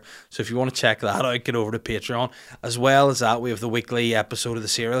friends here. So if you want to check that out, get over to Patreon. As well as that, we have the weekly episode of The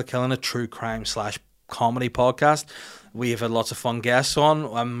Serial Killing, a true crime / comedy podcast. We have had lots of fun guests on.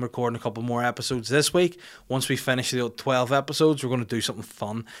 I'm recording a couple more episodes this week. Once we finish the 12 episodes, we're going to do something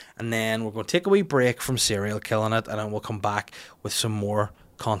fun. And then we're going to take a wee break from Serial Killing It, and then we'll come back with some more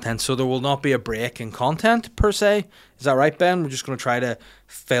content. So there will not be a break in content, per se. Is that right, Ben? We're just going to try to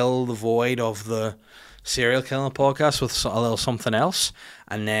fill the void of the Serial Killing podcast with a little something else,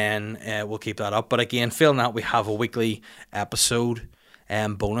 and then we'll keep that up. But again, failing that, we have a weekly episode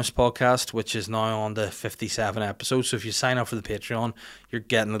bonus podcast, which is now on the 57 episodes. So if you sign up for the Patreon, you're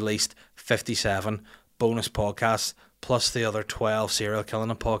getting at least 57 bonus podcasts, plus the other 12 Serial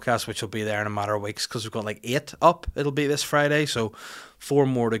Killing podcasts, which will be there in a matter of weeks, because we've got like 8 up. It'll be this Friday, so 4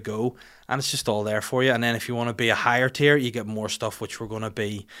 more to go, and it's just all there for you. And then if you want to be a higher tier, you get more stuff, which we're going to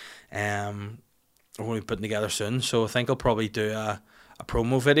be putting together soon. So I think I'll probably do a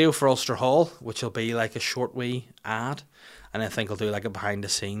promo video for Ulster Hall, which will be like a short wee ad, and I think I'll do like a behind the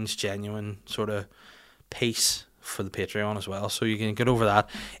scenes genuine sort of piece for the Patreon as well. So you can get over that,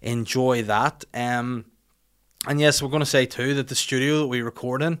 enjoy that. And yes, we're going to say too that the studio that we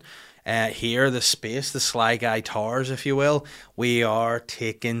record in here, the space, the Sly Guy Towers, if you will, we are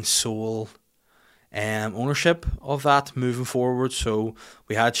taking sole ownership of that moving forward. So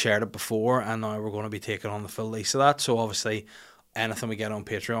we had shared it before, and now we're going to be taking on the full lease of that. So obviously anything we get on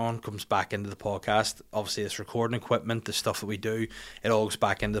Patreon comes back into the podcast. Obviously this recording equipment, the stuff that we do, it all goes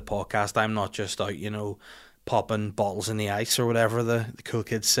back into the podcast. I'm not just out, popping bottles in the ice or whatever the cool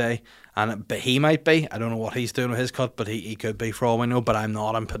kids say. But he might be. I don't know what he's doing with his cut, but he could be for all we know. But I'm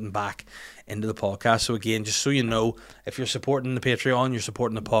not. I'm putting back into the podcast. So again, just so you know, if you're supporting the Patreon, you're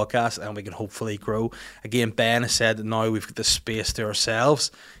supporting the podcast, and we can hopefully grow. Again, Ben has said that now we've got the space to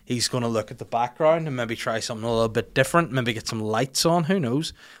ourselves. He's going to look at the background and maybe try something a little bit different. Maybe get some lights on. Who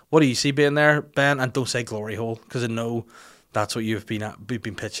knows? What do you see being there, Ben? And don't say glory hole, because I know that's what we've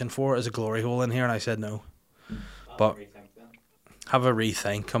been pitching for, is a glory hole in here, and I said no. But have a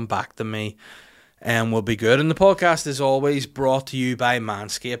rethink, come back to me, and we'll be good. And the podcast is always brought to you by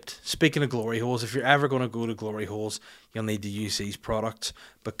Manscaped. Speaking of glory holes, if you're ever going to go to glory holes, you'll need to use these products,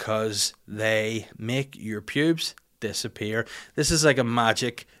 because they make your pubes disappear. This is like a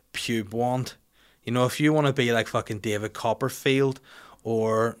magic pube wand. If you want to be like fucking David Copperfield,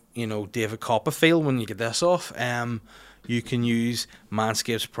 or David Copperfield when you get this off, you can use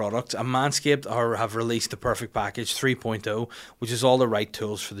Manscaped's products. And Manscaped have released the Perfect Package 3.0, which is all the right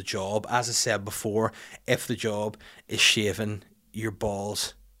tools for the job. As I said before, if the job is shaving your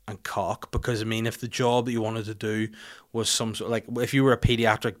balls and cock, because if the job that you wanted to do was some sort, like if you were a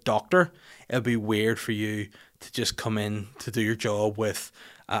pediatric doctor, it would be weird for you to just come in to do your job with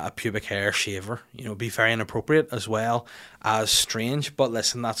a pubic hair shaver. It'd be very inappropriate as well as strange. But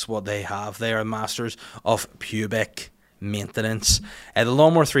listen, that's what they have. They are masters of pubic maintenance. The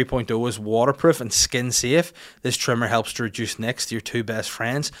Lawnmower 3.0 is waterproof and skin safe. This trimmer helps to reduce nicks to your two best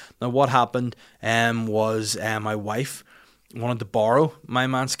friends. Now what happened was my wife wanted to borrow my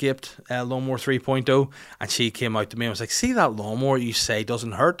Manscaped Lawnmower 3.0, and she came out to me and was like, see that lawnmower you say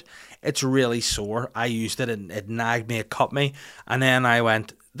doesn't hurt? It's really sore. I used it and it nagged me, it cut me. And then I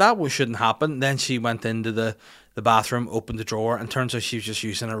went, shouldn't happen. Then she went into the bathroom, opened the drawer, and turns out she was just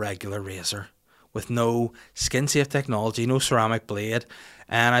using a regular razor with no skin-safe technology, no ceramic blade.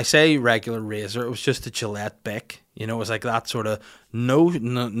 And I say regular razor, it was just a Gillette Bic. You know, it was like that sort of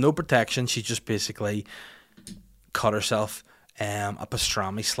no protection. She just basically cut herself a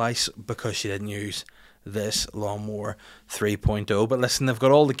pastrami slice because she didn't use this Lawnmower 3.0. But listen, they've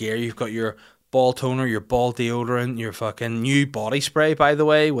got all the gear. You've got your ball toner, your ball deodorant, your fucking new body spray, by the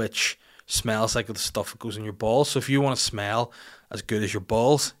way, which smells like the stuff that goes in your balls. So if you want to smell as good as your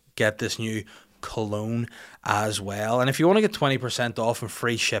balls, get this new cologne as well. And if you want to get 20% off and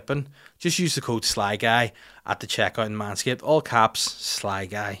free shipping, just use the code SLYGUY at the checkout in Manscaped. All caps,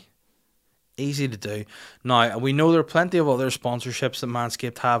 SLYGUY. Easy to do. Now, we know there are plenty of other sponsorships that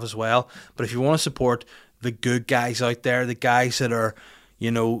Manscaped have as well, but if you want to support the good guys out there, the guys that are,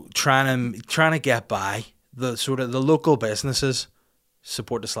 you know, trying to get by, the sort of the local businesses,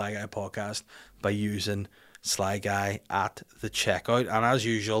 support the Sly Guy podcast by using Sly Guy at the checkout. And as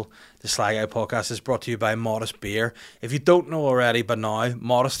usual, the Sly Guy podcast is brought to you by Modest Beer. If you don't know already by now,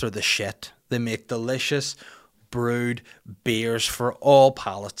 Modest are the shit. They make delicious brewed beers for all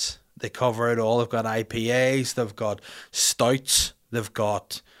palates. They cover it all. They've got IPAs, they've got stouts, they've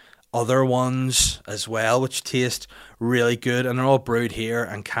got other ones as well, which taste really good, and they're all brewed here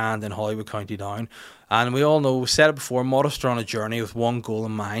and canned in Hollywood County Down. And we all know, we've said it before, Modest are on a journey with one goal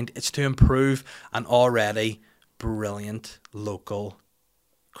in mind. It's to improve an already brilliant local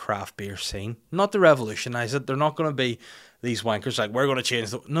craft beer scene. Not to revolutionise it. They're not going to be these wankers like, we're going to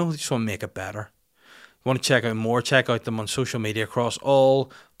change the... No, they just want to make it better. If you want to check out more, check out them on social media across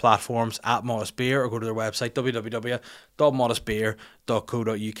all platforms at Modest Beer, or go to their website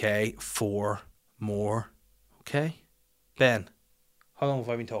www.modestbeer.co.uk for more. Okay? Ben, how long have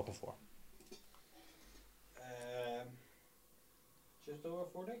I been talking for? Just over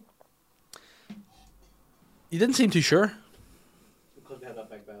 40? You didn't seem too sure. Because we had that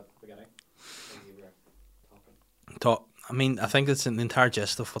big bell at the beginning. And you were talking. I think that's the entire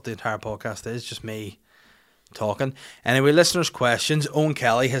gist of what the entire podcast is, just me talking. Anyway, listeners' questions. Owen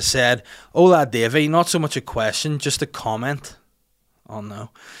Kelly has said, "Hola, Davey." Not so much a question, just a comment. Oh no.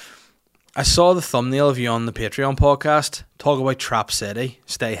 I saw the thumbnail of you on the Patreon podcast. Talk about Trap City.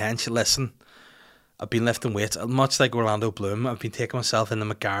 Stay hench. Listen, I've been lifting weights. Much like Orlando Bloom, I've been taking myself into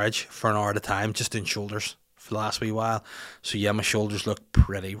my garage for an hour at a time, just doing shoulders for the last wee while. So yeah, my shoulders look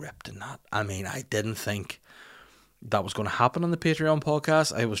pretty ripped in that. I mean, I didn't think that was going to happen on the Patreon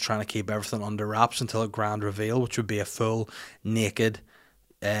podcast. I was trying to keep everything under wraps until a grand reveal, which would be a full naked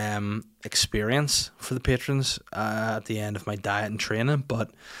experience for the patrons at the end of my diet and training.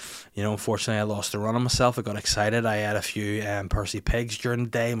 But you know, unfortunately, I lost the run on myself. I got excited. I had a few Percy Pigs during the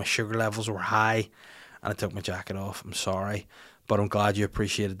day. My sugar levels were high, and I took my jacket off. I'm sorry, but I'm glad you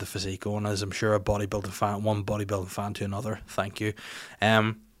appreciated the physique, and as I'm sure one bodybuilding fan to another. Thank you.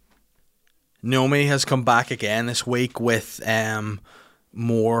 Naomi has come back again this week with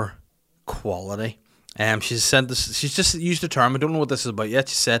more quality. She's said this. She's just used the term. I don't know what this is about yet.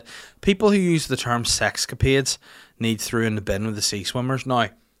 She said people who use the term sexcapades need through in the bin with the sea swimmers. Now,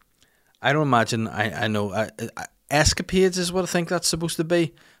 I don't imagine. I know escapades is what I think that's supposed to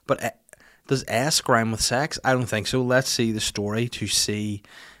be. But does S rhyme with sex? I don't think so. Let's see the story to see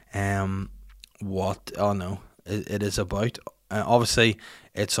what. Oh no, it is about. Obviously,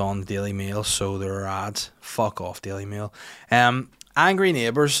 it's on Daily Mail, so there are ads. Fuck off, Daily Mail. Angry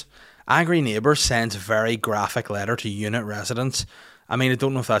Neighbours sends a very graphic letter to unit residents. I mean, I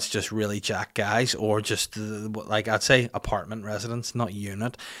don't know if that's just really jack guys or just, like, I'd say apartment residents, not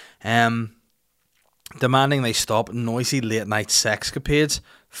unit. Demanding they stop noisy late-night sexcapades,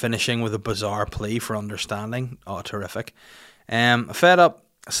 finishing with a bizarre plea for understanding. Oh, terrific. Fed up,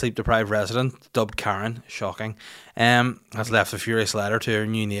 sleep-deprived resident, dubbed Karen, shocking, has left a furious letter to her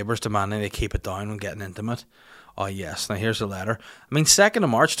new neighbours demanding they keep it down when getting intimate. Oh yes, now here's the letter. I mean, 2nd of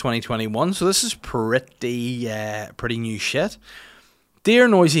March 2021, so this is pretty new shit. Dear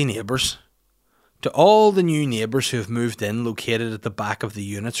noisy neighbours, to all the new neighbours who have moved in, located at the back of the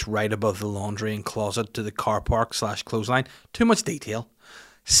units, right above the laundry and closet to the car park / clothesline, too much detail.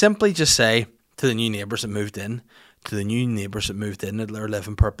 Simply just say to the new neighbours that moved in to the new neighbours that moved in, that are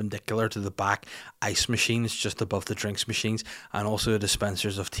living perpendicular to the back ice machines just above the drinks machines, and also the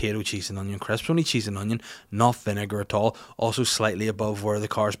dispensers of potato, cheese and onion crisps. Only cheese and onion, not vinegar at all. Also slightly above where the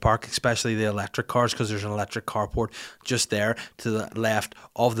cars park, especially the electric cars, because there's an electric carport just there to the left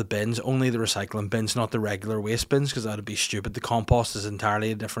of the bins. Only the recycling bins, not the regular waste bins, because that would be stupid. The compost is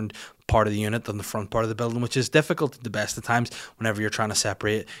entirely a different part of the unit than the front part of the building, which is difficult at the best of times whenever you're trying to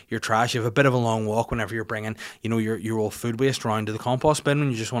separate your trash. You have a bit of a long walk whenever you're bringing, you know, your old food waste around to the compost bin,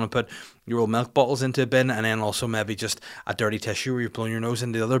 when you just want to put your old milk bottles into a bin, and then also maybe just a dirty tissue where you're blowing your nose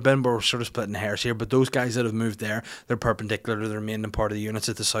into the other bin. But we're sort of splitting hairs here. But those guys that have moved there, they're perpendicular to the remaining part of the units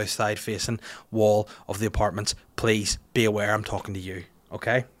at the south side facing wall of the apartments. Please be aware, I'm talking to you,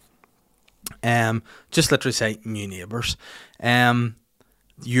 okay? Just literally say new neighbours.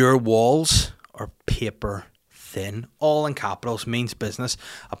 Your walls are paper thin, all in capitals, means business.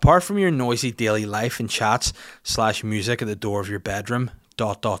 Apart from your noisy daily life and chats / music at the door of your bedroom, ...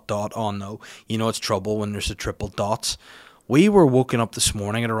 Oh no, you know it's trouble when there's a triple dots. We were woken up this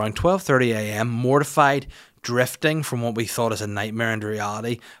morning at around 12:30 a.m, mortified, drifting from what we thought is a nightmare into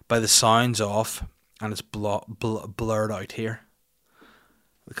reality by the sounds of, and it's blurred out here.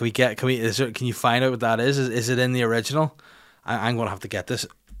 Can you find out what that is? Is it in the original? I'm going to have to get this.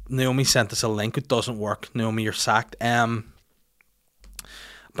 Naomi sent us a link. It doesn't work. Naomi, you're sacked.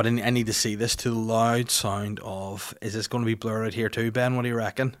 But I need to see this. To the loud sound of... Is this going to be blurred out here too, Ben? What do you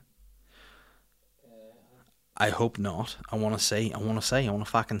reckon? I hope not. I want to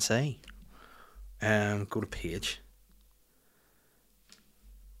fucking say. Go to page.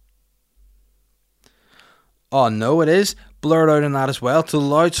 Oh, no, it is blurred out in that as well. To the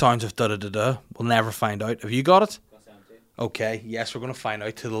loud sounds of da-da-da-da. We'll never find out. Have you got it? Okay, yes, we're going to find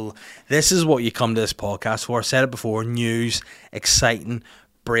out. This is what you come to this podcast for. I said it before. News, exciting,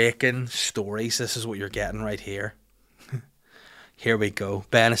 breaking stories. This is what you're getting right here. Here we go.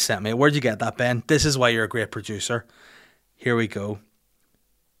 Ben has sent me. Where'd you get that, Ben? This is why you're a great producer. Here we go.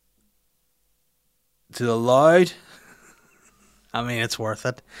 To the loud. I mean, it's worth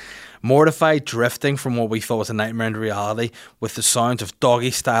it. Mortified, drifting from what we thought was a nightmare into reality, with the sounds of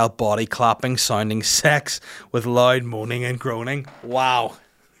doggy-style body clapping, sounding sex, with loud moaning and groaning. Wow.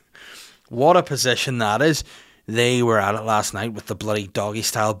 What a position that is. They were at it last night with the bloody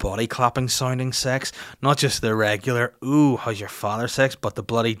doggy-style body clapping, sounding sex. Not just the regular, ooh, how's your father sex, but the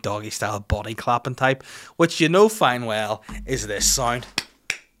bloody doggy-style body clapping type, which you know fine well is this sound.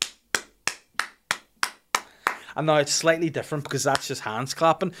 And now it's slightly different because that's just hands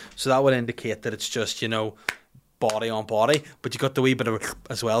clapping, so that would indicate that it's just, you know, body on body. But you got the wee bit of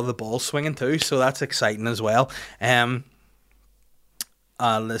as well, the ball swinging too, so that's exciting as well.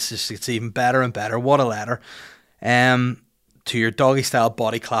 It's even better and better. What a letter. To your doggy style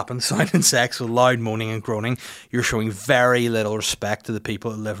body clapping, sounding sex with loud moaning and groaning, you're showing very little respect to the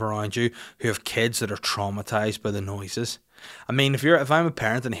people that live around you who have kids that are traumatized by the noises. I mean, if I'm a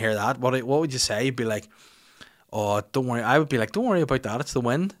parent and hear that, what would you say? You'd be like, oh, don't worry. I would be like, don't worry about that. It's the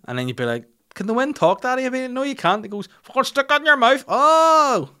wind. And then you'd be like, can the wind talk, Daddy? I'd be like, no, you can't. It goes, fucking stick that in your mouth.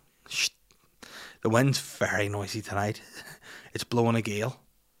 Oh, shh. The wind's very noisy tonight. It's blowing a gale.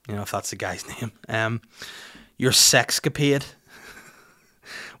 You know, if that's the guy's name. Your sexcapade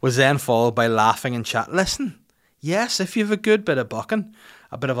was then followed by laughing and chat. Listen, yes, if you have a good bit of bucking,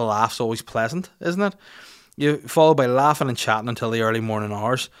 a bit of a laugh's always pleasant, isn't it? You followed by laughing and chatting until the early morning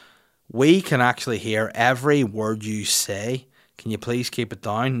hours. We can actually hear every word you say. Can you please keep it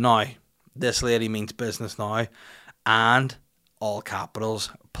down? Now, this lady means business now. And all capitals,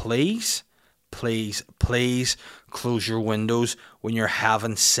 please, please, please close your windows when you're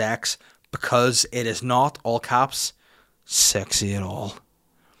having sex, because it is not, all caps, sexy at all.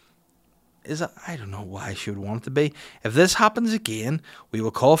 Is it? I don't know why she would want it to be. If this happens again, we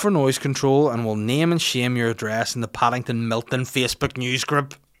will call for noise control and will name and shame your address in the Paddington Milton Facebook news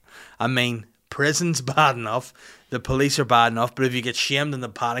group. I mean, prison's bad enough, the police are bad enough, but if you get shamed in the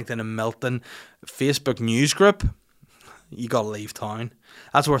Paddington and Milton Facebook news group, you gotta leave town.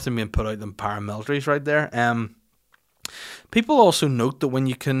 That's worth it being put out than paramilitaries right there. People also note that when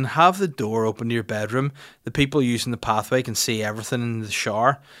you can have the door open to your bedroom, the people using the pathway can see everything in the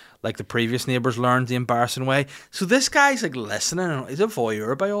shower, like the previous neighbours learned the embarrassing way. So this guy's like listening. He's a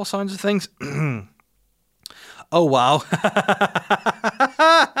voyeur by all sounds of things. Oh, wow.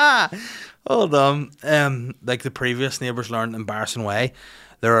 Hold on. Like the previous neighbours learned the embarrassing way.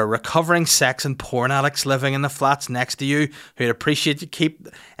 There are recovering sex and porn addicts living in the flats next to you who'd appreciate you keep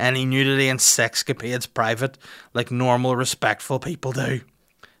any nudity and sexcapades private like normal, respectful people do.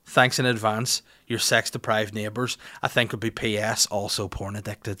 Thanks in advance. Your sex-deprived neighbours. I think would be P.S. Also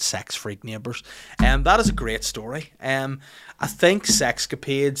porn-addicted, sex-freak neighbours. That is a great story. I think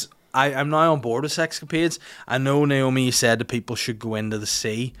sexcapades... I'm now on board with sexcapades. I know, Naomi, said that people should go into the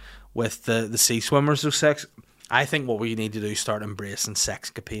sea with the sea swimmers of sex. I think what we need to do is start embracing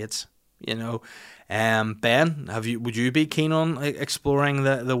sexcapades. You know, Ben, would you be keen on exploring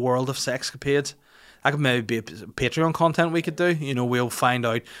the world of sexcapades? That could maybe be a Patreon content we could do. You know, we'll find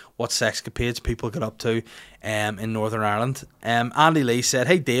out what sexcapades people get up to in Northern Ireland. Andy Lee said,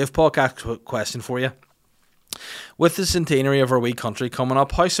 "Hey Dave, podcast question for you. With the centenary of our wee country coming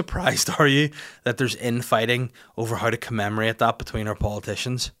up, how surprised are you that there's infighting over how to commemorate that between our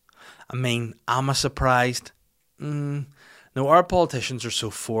politicians?" I mean, am I surprised? No, our politicians are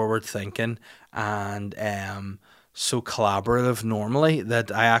so forward thinking and so collaborative normally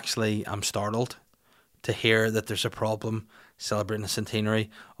that I actually am startled to hear that there's a problem celebrating the centenary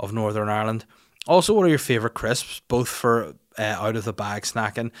of Northern Ireland. Also, what are your favourite crisps, both for out of the bag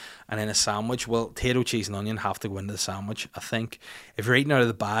snacking and in a sandwich? Well, potato, cheese and onion have to go into the sandwich, I think. If you're eating out of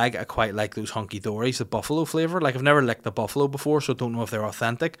the bag, I quite like those Hunky Dories, the buffalo flavour. Like, I've never licked the buffalo before, so I don't know if they're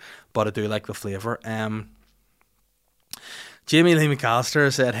authentic, but I do like the flavour. Jamie Lee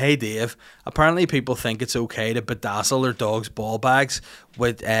McAllister said, "Hey Dave, apparently people think it's okay to bedazzle their dog's ball bags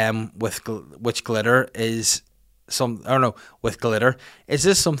with which glitter is with glitter. Is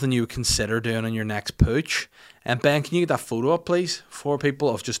this something you would consider doing on your next pooch?" And Ben, can you get that photo up, please, for people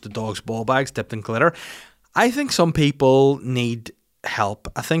of just the dog's ball bags dipped in glitter? I think some people need help.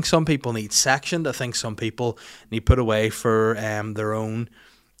 I think some people need sectioned. I think some people need put away for their own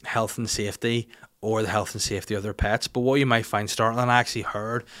health and safety, or the health and safety of their pets. But what you might find startling, I actually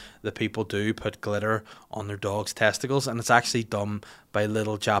heard that people do put glitter on their dog's testicles, and it's actually done by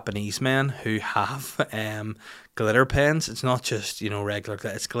little Japanese men who have glitter pens. It's not just, regular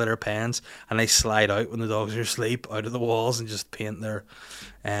glitter, it's glitter pens, and they slide out when the dogs are asleep out of the walls and just paint their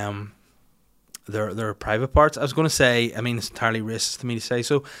private parts. I was going to say, I mean, it's entirely racist to me to say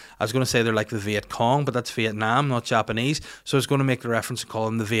so. I was going to say they're like the Viet Cong, but that's Vietnam, not Japanese. So I was going to make the reference and call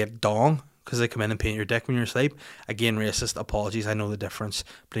them the Viet Dong, because they come in and paint your dick when you're asleep. Again, racist. Apologies. I know the difference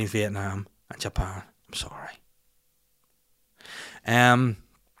between Vietnam and Japan. I'm sorry.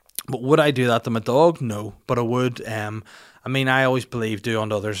 But would I do that to my dog? No, but I would. I mean, I always believe do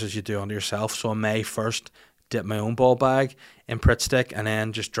unto others as you do unto yourself. So I may first dip my own ball bag in Pritt Stick and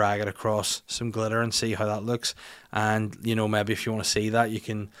then just drag it across some glitter and see how that looks. And, maybe if you want to see that, you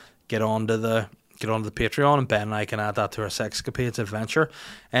can get onto the Patreon, and Ben and I can add that to our Sexcapades adventure.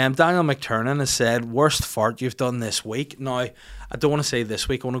 Daniel McTurnan has said, "Worst fart you've done this week." Now, I don't want to say this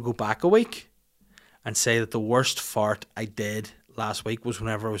week. I want to go back a week and say that the worst fart I did last week was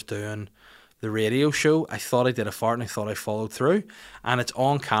whenever I was doing the radio show. I thought I did a fart and I thought I followed through, and it's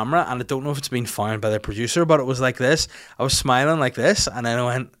on camera, and I don't know if it's been found by the producer, but it was like this. I was smiling like this, and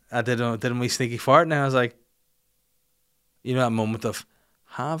then I did a wee sneaky fart, and I was like, that moment of,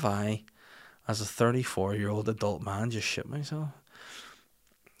 have I, as a 34-year-old adult man, just shit myself?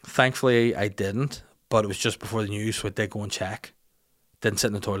 Thankfully, I didn't, but it was just before the news, so I did go and check. Didn't sit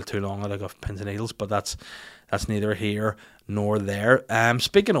in the toilet too long. I got pins and needles, but that's neither here nor there.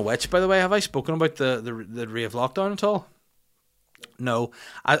 Speaking of which, by the way, have I spoken about the rave lockdown at all? No,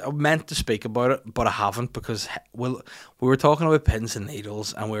 I meant to speak about it, but I haven't, because we were talking about pins and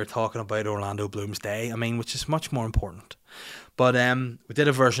needles, and we were talking about Orlando Bloom's Day. I mean, which is much more important. But we did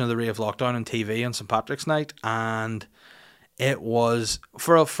a version of the rave lockdown on TV on St. Patrick's Night, and it was,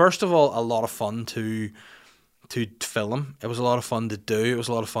 first of all, a lot of fun to film. It was a lot of fun to do. It was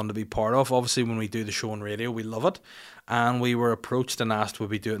a lot of fun to be part of. Obviously, when we do the show on radio, we love it. And we were approached and asked would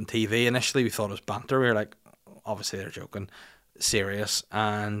we do it on TV. Initially, we thought it was banter. We were like, obviously they're joking, serious.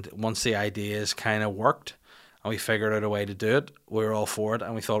 And once the ideas kind of worked and we figured out a way to do it, we were all for it,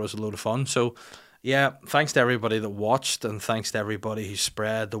 and we thought it was a load of fun. So yeah, thanks to everybody that watched, and thanks to everybody who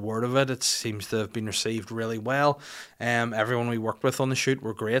spread the word of it. It seems to have been received really well. Everyone we worked with on the shoot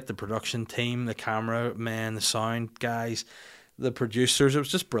were great. The production team, the cameramen, the sound guys, the producers. It was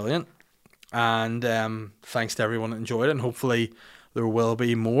just brilliant. And thanks to everyone that enjoyed it. And hopefully there will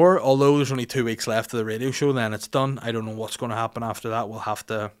be more. Although there's only 2 weeks left of the radio show, then it's done. I don't know what's going to happen after that. We'll have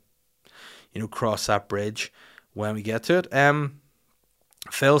to, cross that bridge when we get to it.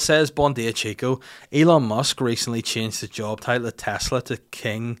 Phil says, "Bon dia, Chico. Elon Musk recently changed the job title of Tesla to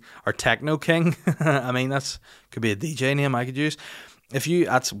King, or Techno King." I mean, that's could be a DJ name I could use. That's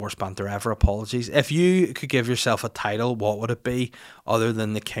the worst banter ever, apologies. If you could give yourself a title, what would it be, other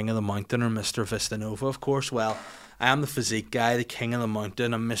than the King of the Mountain or Mr. Vistanova, of course? Well, I am the physique guy, the King of the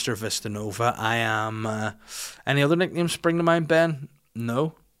Mountain. I'm Mr. Vistanova. I am, any other nicknames spring to mind, Ben?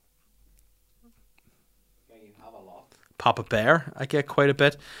 No? Papa Bear, I get quite a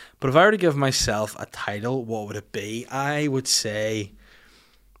bit. But if I were to give myself a title, what would it be? I would say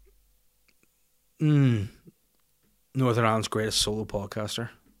Northern Ireland's greatest solo podcaster.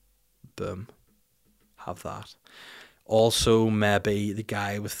 Boom. Have that. Also, maybe the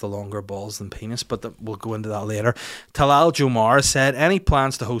guy with the longer balls than penis, but we'll go into that later. Talal Jomar said, any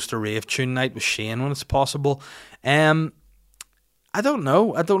plans to host a rave tune night with Shane when it's possible? I don't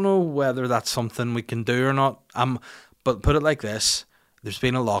know. I don't know whether that's something we can do or not. But put it like this. There's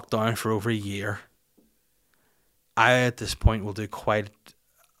been a lockdown for over a year. I, at this point, will do quite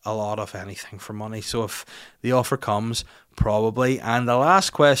a lot of anything for money. So if the offer comes, probably. And the last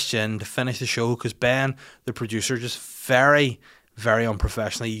question to finish the show, because Ben, the producer, just very, very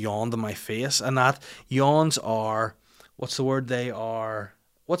unprofessionally yawned in my face. And that yawns are, what's the word? They are,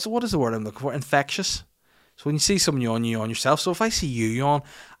 what is the word I'm looking for? Infectious. So when you see someone yawn, you yawn yourself. So if I see you yawn,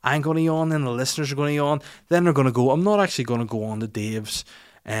 I'm going to yawn, then the listeners are going to yawn. Then they're going to go, I'm not actually going to go on to Dave's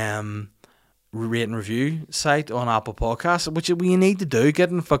rate and review site on Apple Podcasts, which we need to do. Get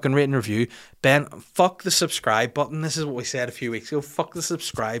in the fucking rate and review. Ben, fuck the subscribe button. This is what we said a few weeks ago. Fuck the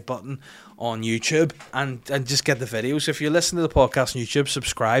subscribe button on YouTube and just get the videos. If you listen to the podcast on YouTube,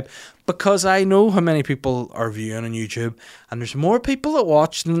 subscribe, because I know how many people are viewing on YouTube, and there's more people that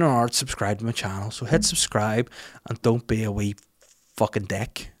watch than there are subscribe to my channel. So hit subscribe and don't be a wee fucking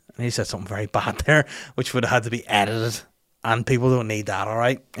dick. And he said something very bad there, which would have had to be edited, and people don't need that,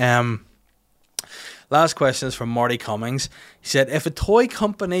 alright? Last question is from Marty Cummings. He said, if a toy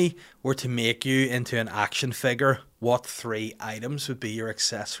company were to make you into an action figure, what 3 items would be your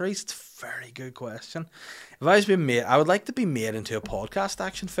accessories? It's a very good question. If I was being made, I would like to be made into a podcast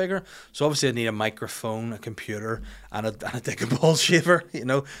action figure. So obviously I need a microphone, a computer, and a dick and ball shaver, you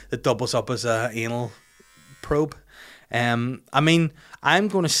know, that doubles up as a anal probe. I mean, I'm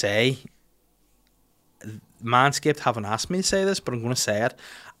going to say, Manscaped haven't asked me to say this, but I'm going to say it.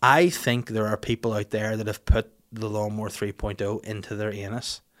 I think there are people out there that have put the Lawnmower 3.0 into their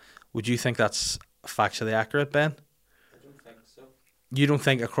anus. Would you think that's factually accurate, Ben? I don't think so. You don't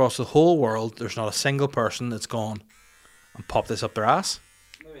think across the whole world there's not a single person that's gone and popped this up their ass?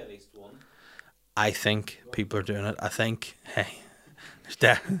 Maybe at least one. I think people are doing it. I think, hey, there's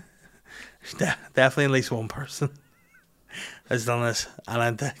definitely at least one person has done this. And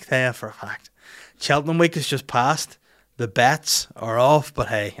I tell you for a fact, Cheltenham week has just passed. The bets are off, but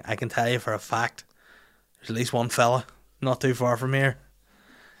hey, I can tell you for a fact, there's at least one fella not too far from here.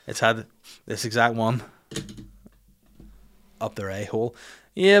 It's had this exact one up their a-hole.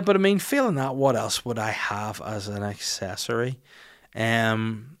 Yeah, but I mean, feeling that, what else would I have as an accessory? I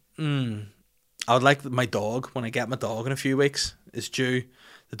would like my dog, when I get my dog in a few weeks, is due.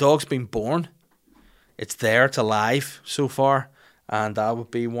 The dog's been born. It's there, it's alive so far. And that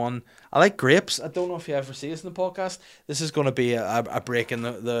would be one. I like grapes. I don't know if you ever see this in the podcast. This is going to be a break in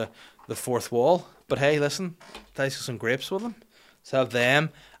the fourth wall. But hey, listen, taste some grapes with them. So have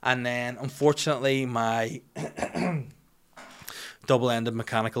them. And then, unfortunately, my double-ended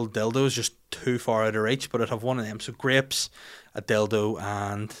mechanical dildo is just too far out of reach. But I'd have one of them. So grapes, a dildo,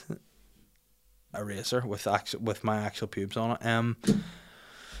 and a razor with my actual pubes on it.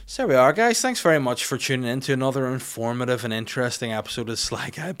 So there we are, guys. Thanks very much for tuning in to another informative and interesting episode of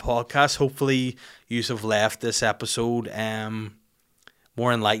Sly Guy Podcast. Hopefully you have left this episode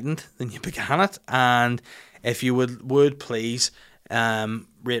more enlightened than you began it. And if you would please rate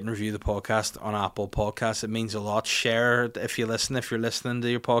and review the podcast on Apple Podcasts. It means a lot. Share it if you listen. If you're listening to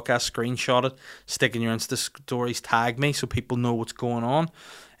your podcast, screenshot it, stick in your Insta stories, tag me so people know what's going on.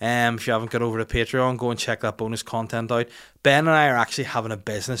 If you haven't got over to Patreon, go and check that bonus content out. Ben and I are actually having a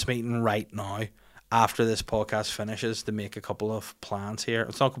business meeting right now after this podcast finishes to make a couple of plans here.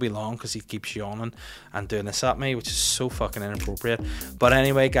 It's not going to be long because he keeps yawning and doing this at me, which is so fucking inappropriate. But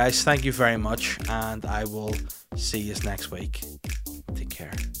anyway, guys, thank you very much, and I will see you next week. Take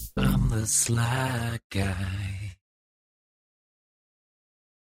care. I'm the Sly Guy.